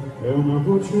sua, è una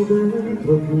voce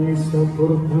dentro che mi sta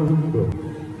portando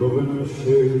dove nasce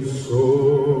il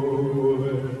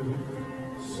sole.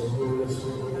 Sole,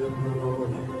 sole,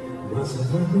 parole, ma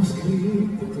saranno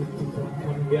scritte tutto può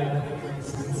cambiare,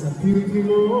 senza più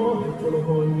timore te lo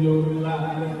voglio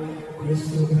urlare,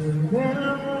 questo grande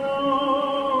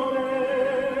amore,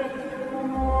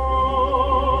 amore.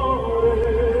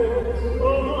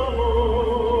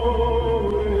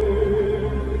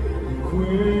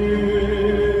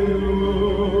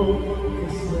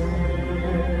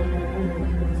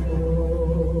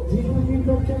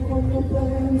 Perché quando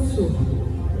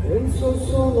penso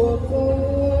solo a te.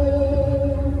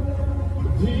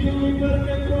 Dimmi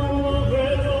perché quando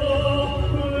vedo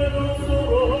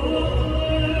solo a te.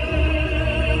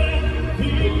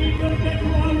 Dimmi perché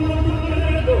quando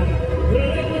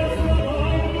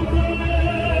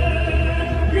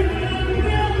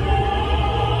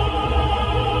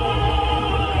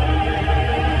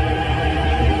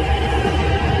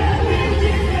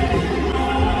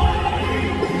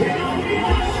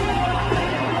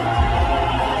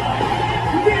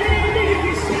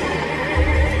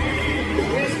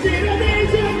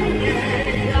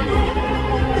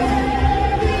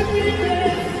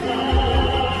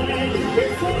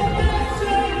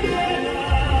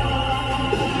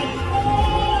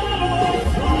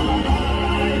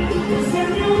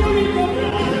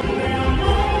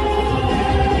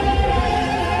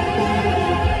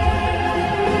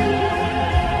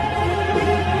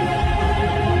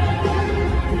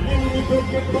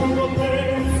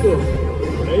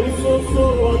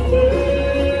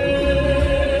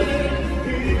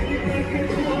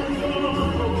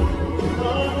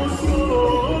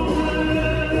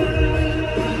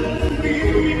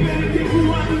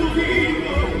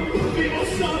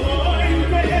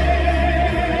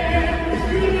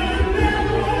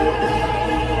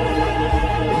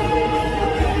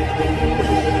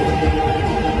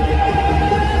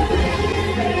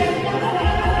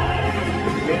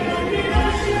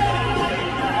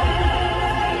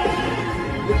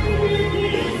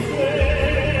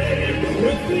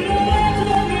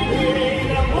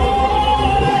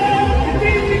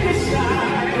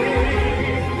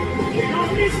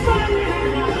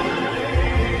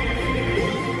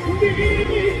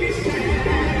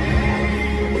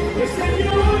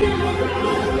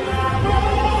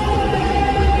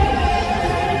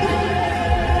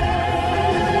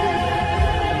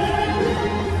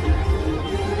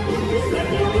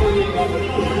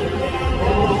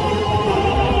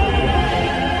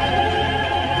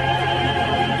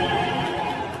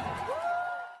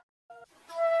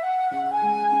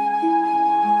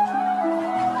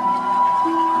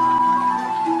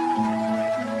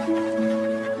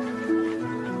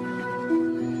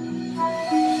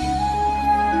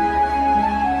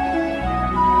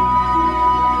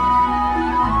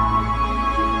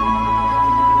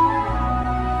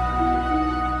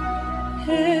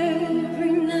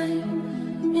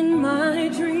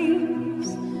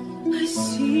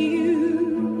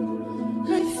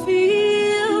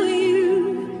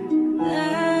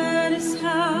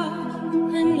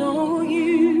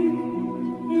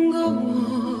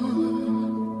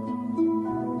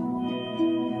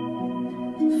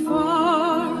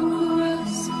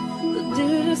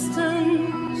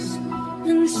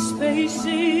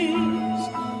spaces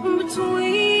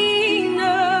between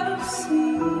us.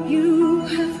 You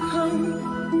have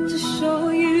come to show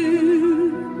you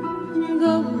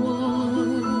the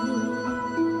one.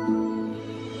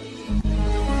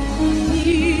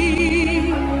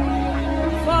 Near,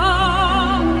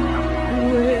 far,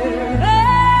 wherever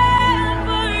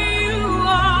you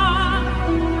are,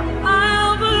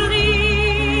 I'll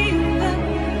believe that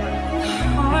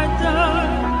heart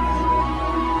does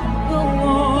go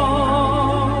on.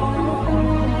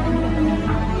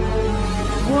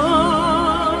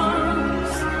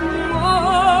 Once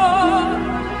more,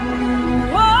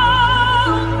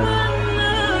 open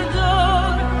the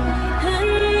door,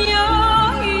 and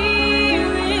you're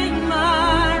here in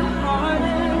my heart,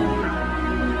 and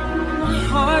my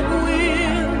heart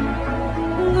will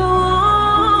go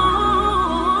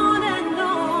on and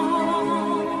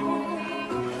on.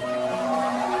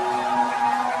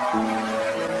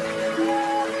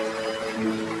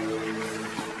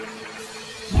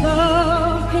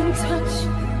 Love can touch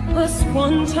us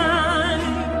one time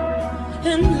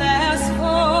and last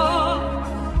for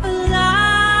a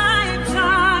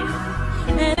lifetime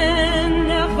and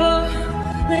never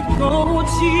let go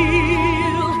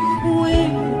till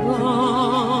we're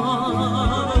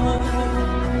gone.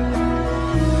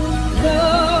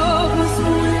 Love was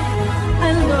when I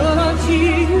loved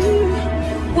you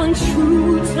one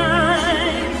true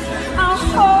time. I'll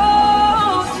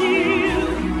hold you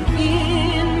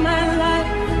in my life.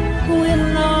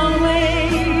 Will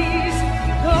always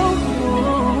go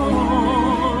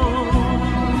on.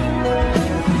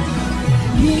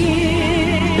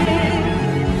 Near,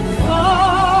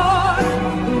 far,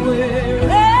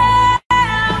 wherever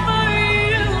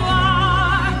you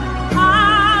are,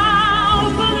 I'll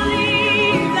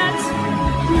believe that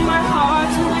my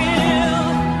heart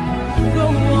will go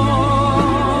on.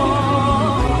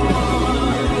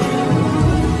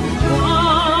 Once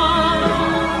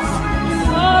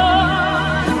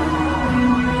more,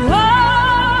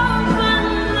 open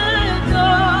the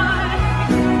door,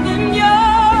 and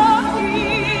you're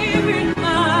here in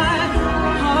my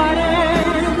heart,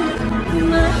 and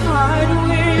my heart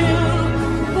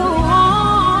will go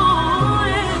on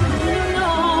and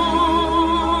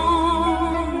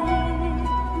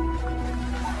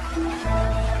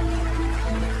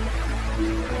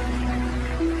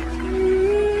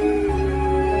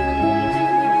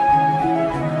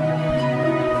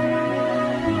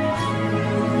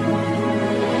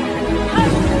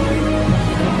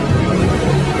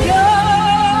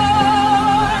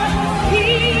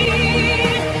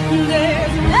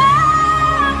there's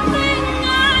nothing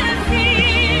I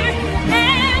fear,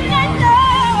 and I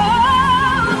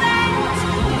know that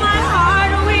my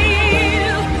heart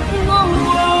will go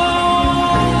on.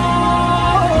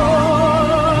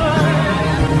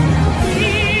 We'll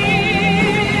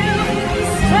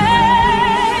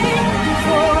stay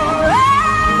forever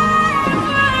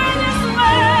this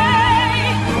way.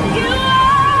 You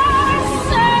are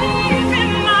safe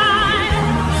in my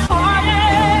heart,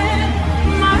 and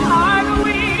my heart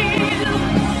will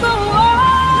go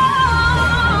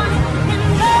on and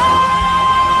on.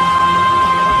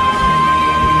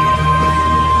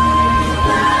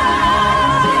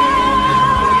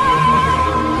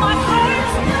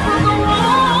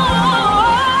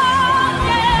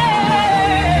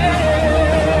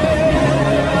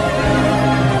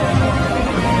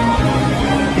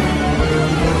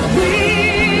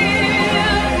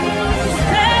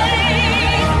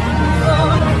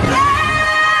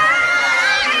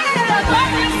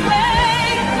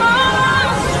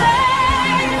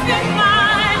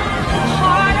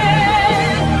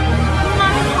 My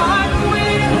heart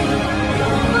will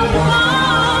go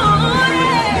on,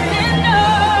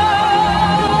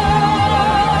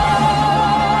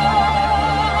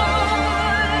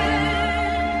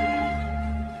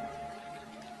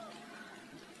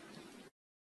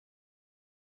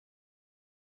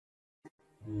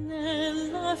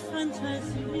 nella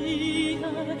fantasia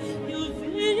io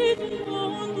vedo un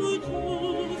mondo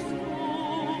giusto,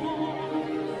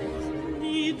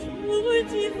 di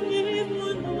tutti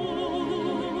vivono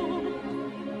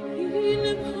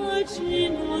in pace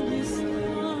in onestà.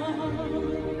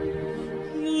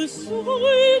 Io sono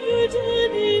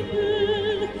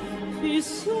Daniel, vi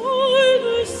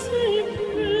sono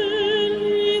sempre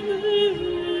libero.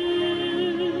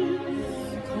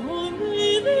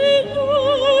 Come le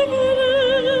nuvole,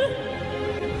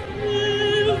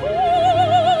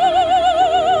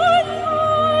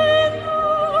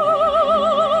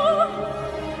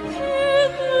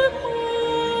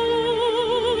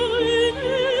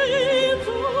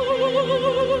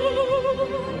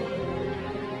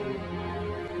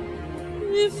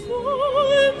 nel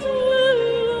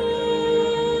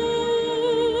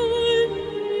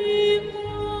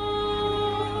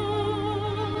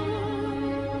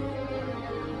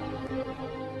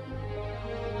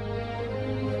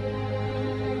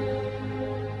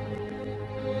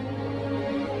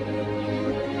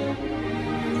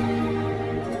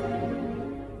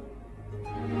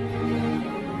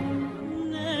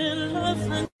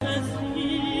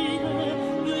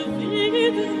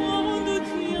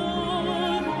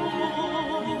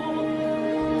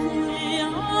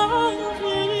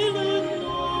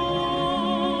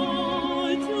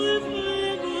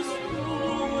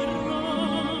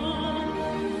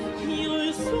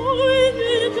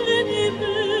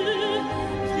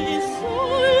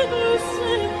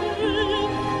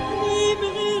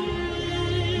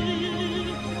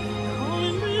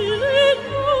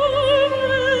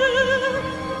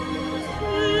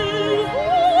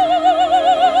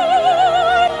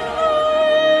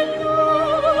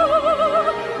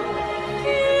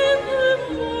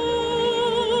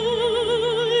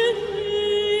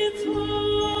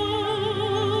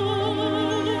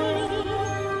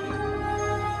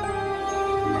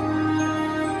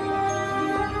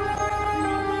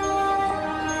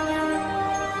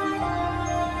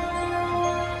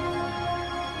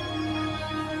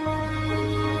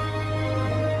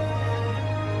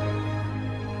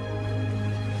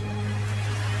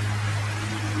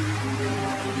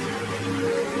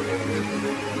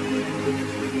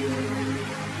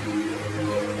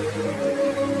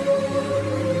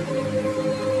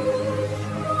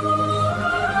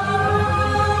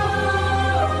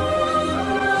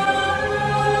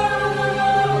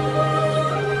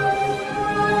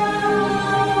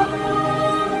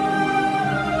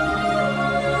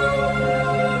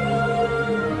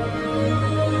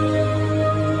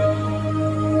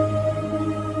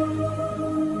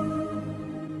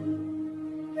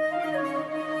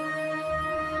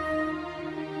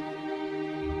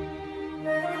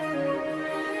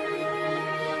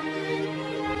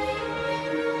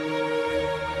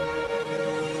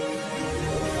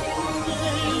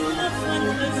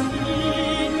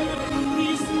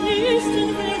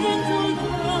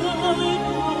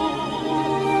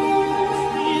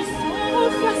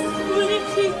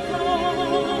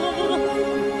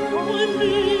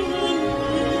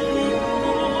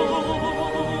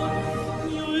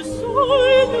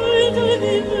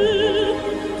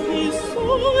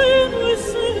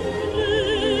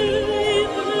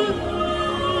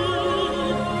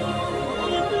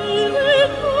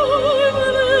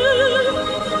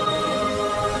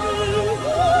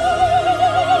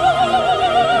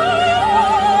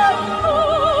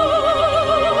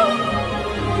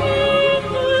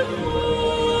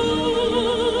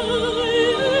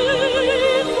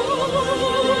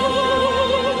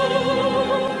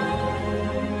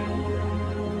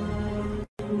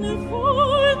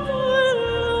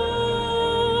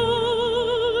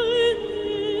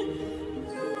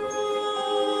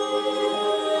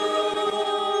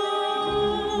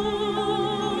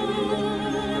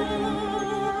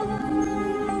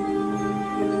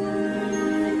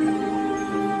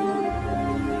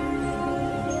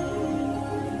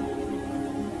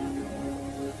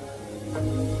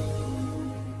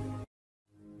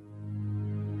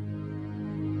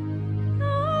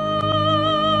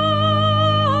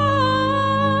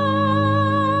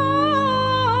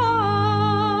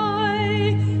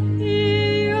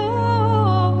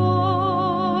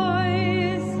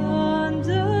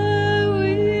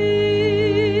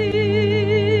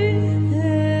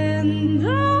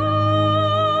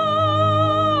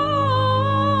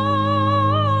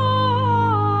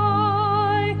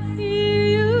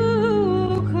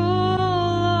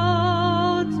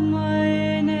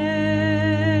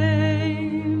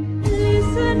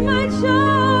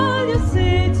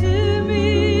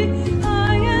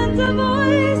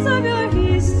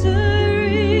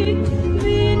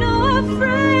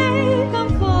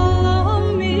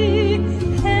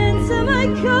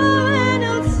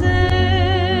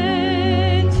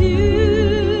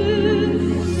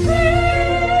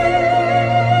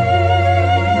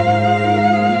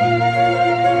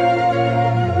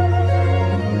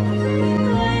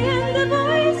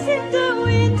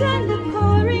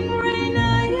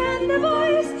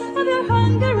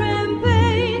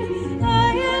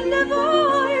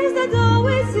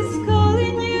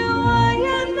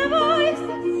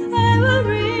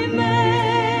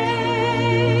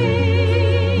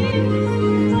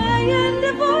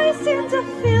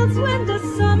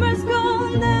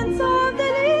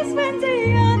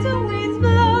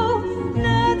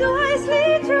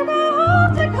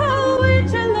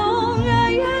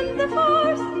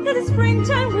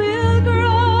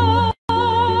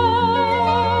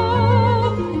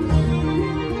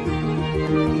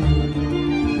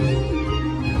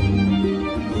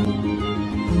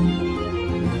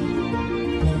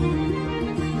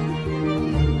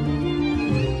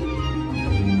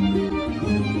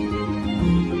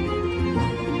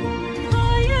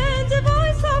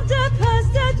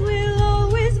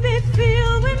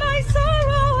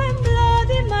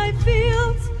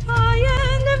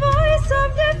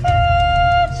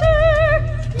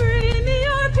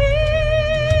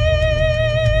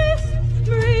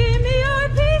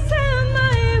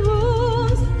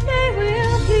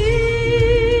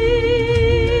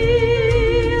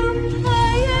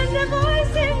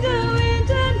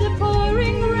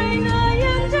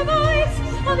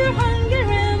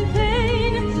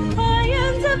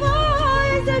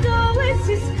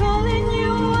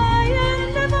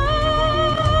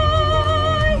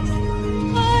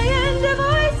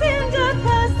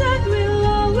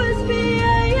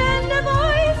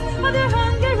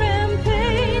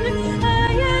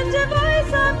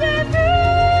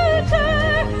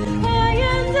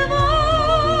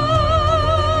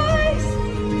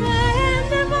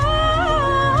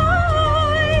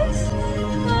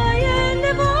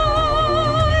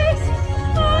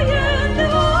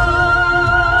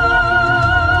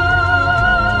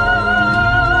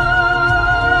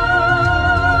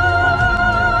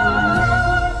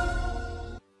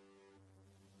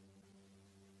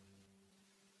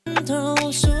throw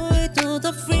sweet to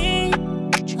the free.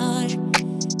 I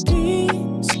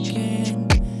peace again.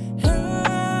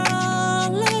 Her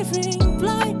living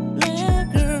blind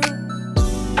lager,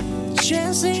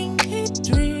 chasing his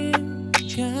dream,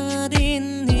 got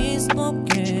in his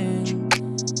pocket,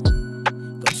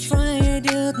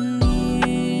 confided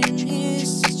in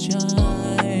his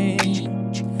child.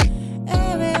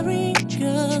 Every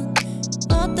good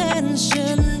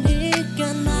attention he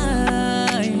can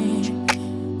hide.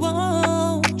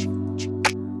 Whoa.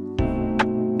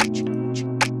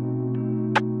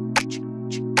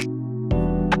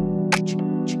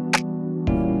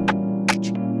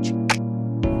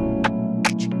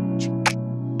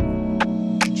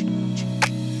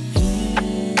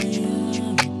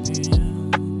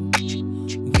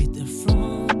 With the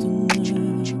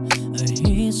frontener,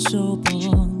 he's so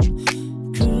born,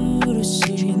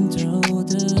 cruising through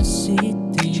the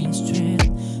city street.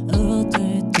 A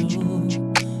day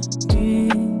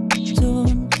to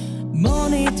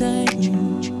money time,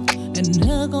 and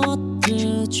I got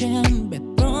the jam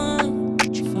at fight.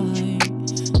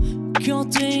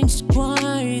 Things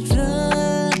quite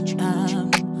right.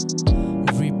 I'm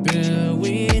repair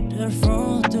with her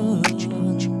fortune,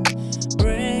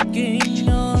 breaking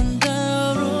on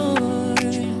the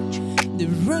road. The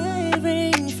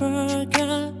raving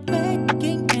forgot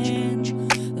making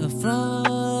and a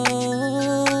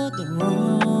fraud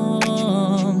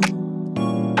wrong.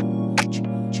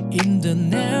 In the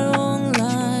neon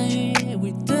light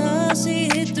with the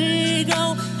city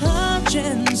go, her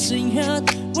chancing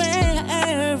heart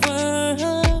wherever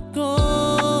I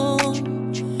go.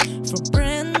 From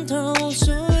Brentwood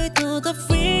sweet to the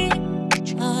free,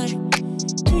 I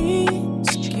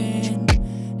peace again.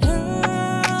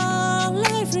 Her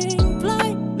living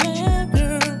blind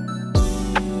lager,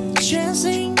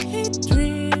 chasing his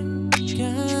dream,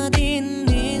 got in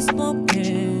his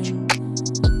pocket,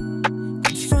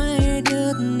 confided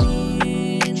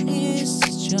in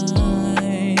his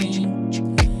child.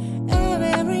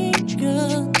 Every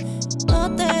good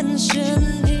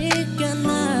attention he can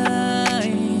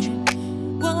hide.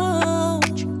 Whoa.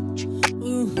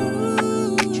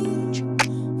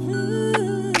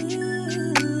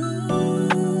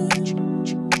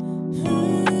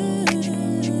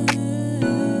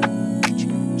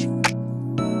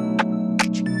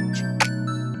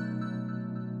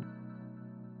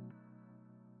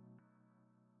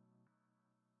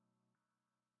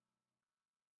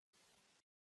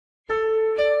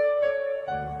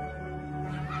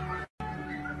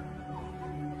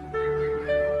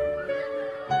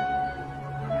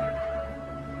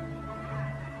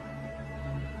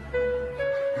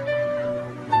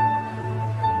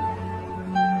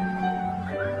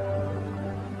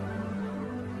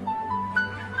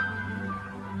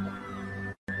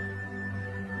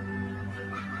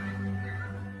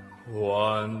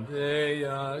 One day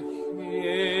I'll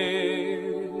hear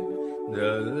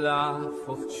the laugh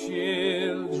of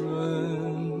children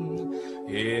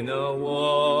in a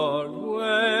world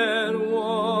where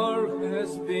war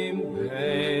has been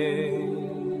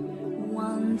banned.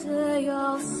 One day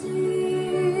I'll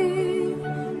see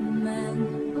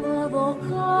men of all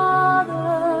colors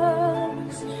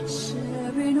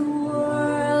sharing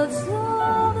worlds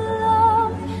of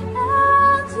love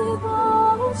and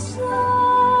devotion.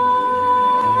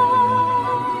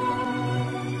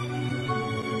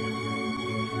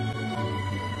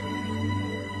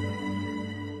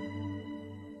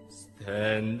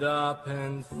 Stand up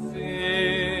and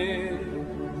feel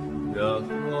the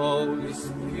Holy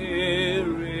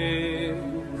Spirit.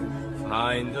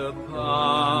 Find the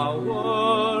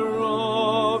power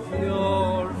of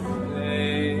your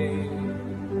faith.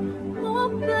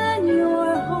 Open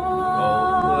your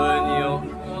heart. Open your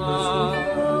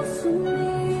heart. Close to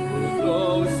me.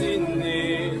 Close in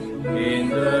need. In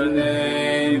the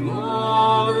name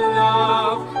of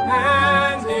love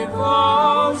and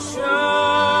devotion.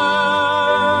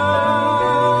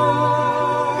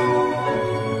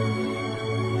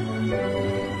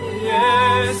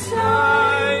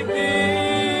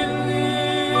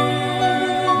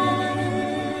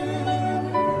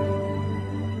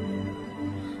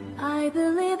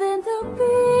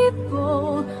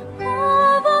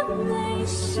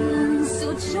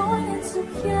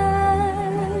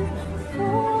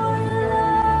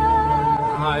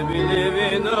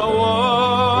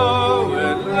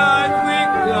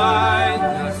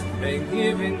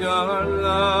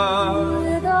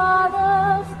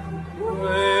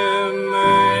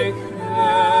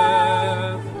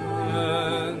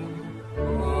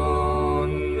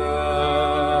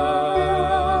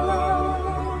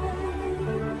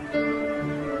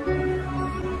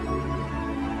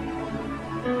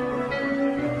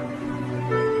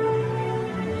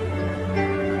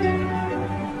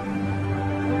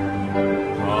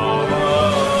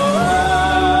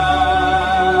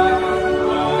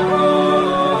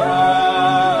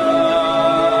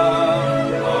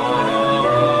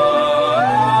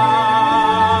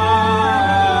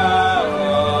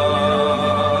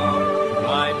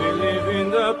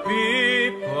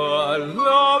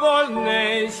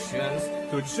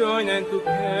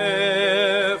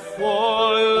 care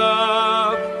for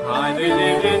love. I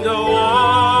believe in the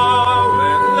war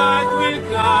when light will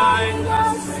guide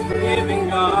us, giving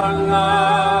our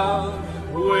love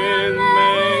will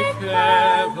make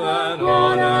heaven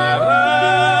on earth.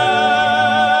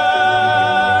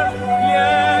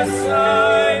 Yes,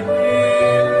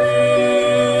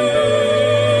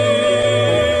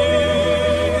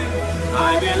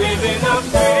 I believe in the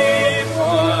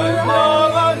people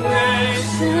of our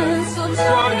nation, so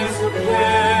join us to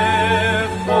care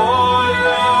for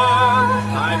love.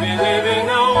 I believe in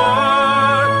the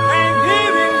war and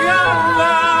giving God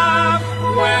love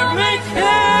will make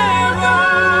heaven,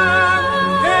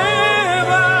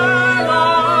 heaven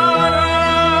on earth.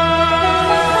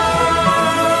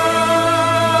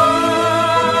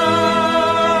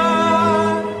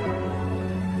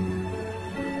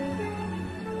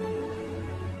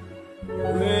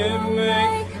 We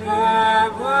make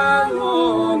heaven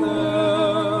on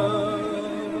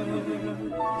earth.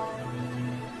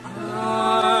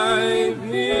 I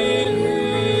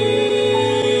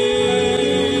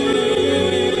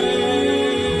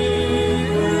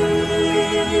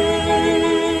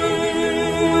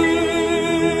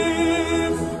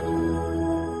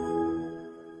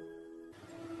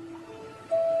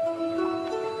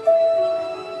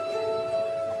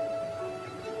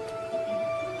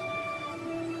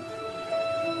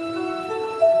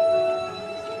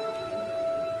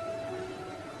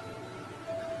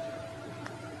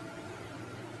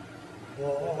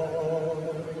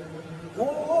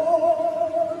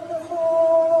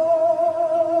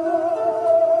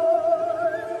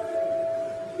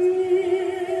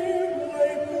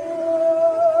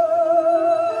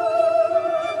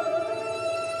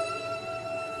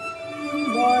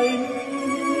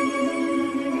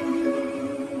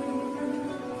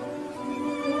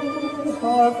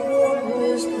I've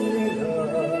always been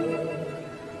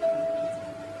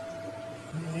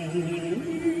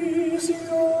He's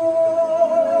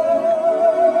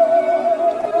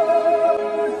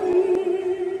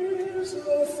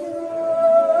a friend.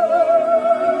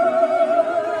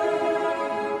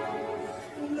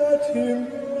 Let him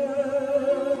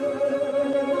rest,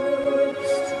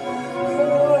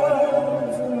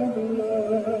 heaven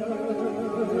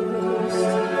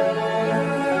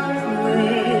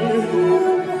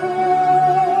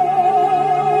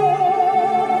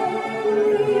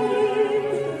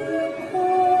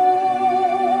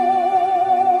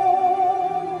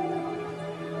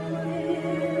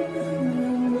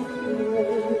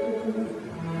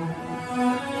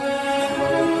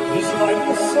He's like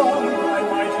the sun I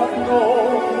might have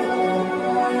known,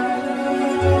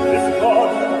 if God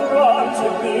had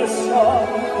granted me a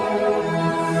son,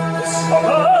 the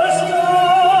summer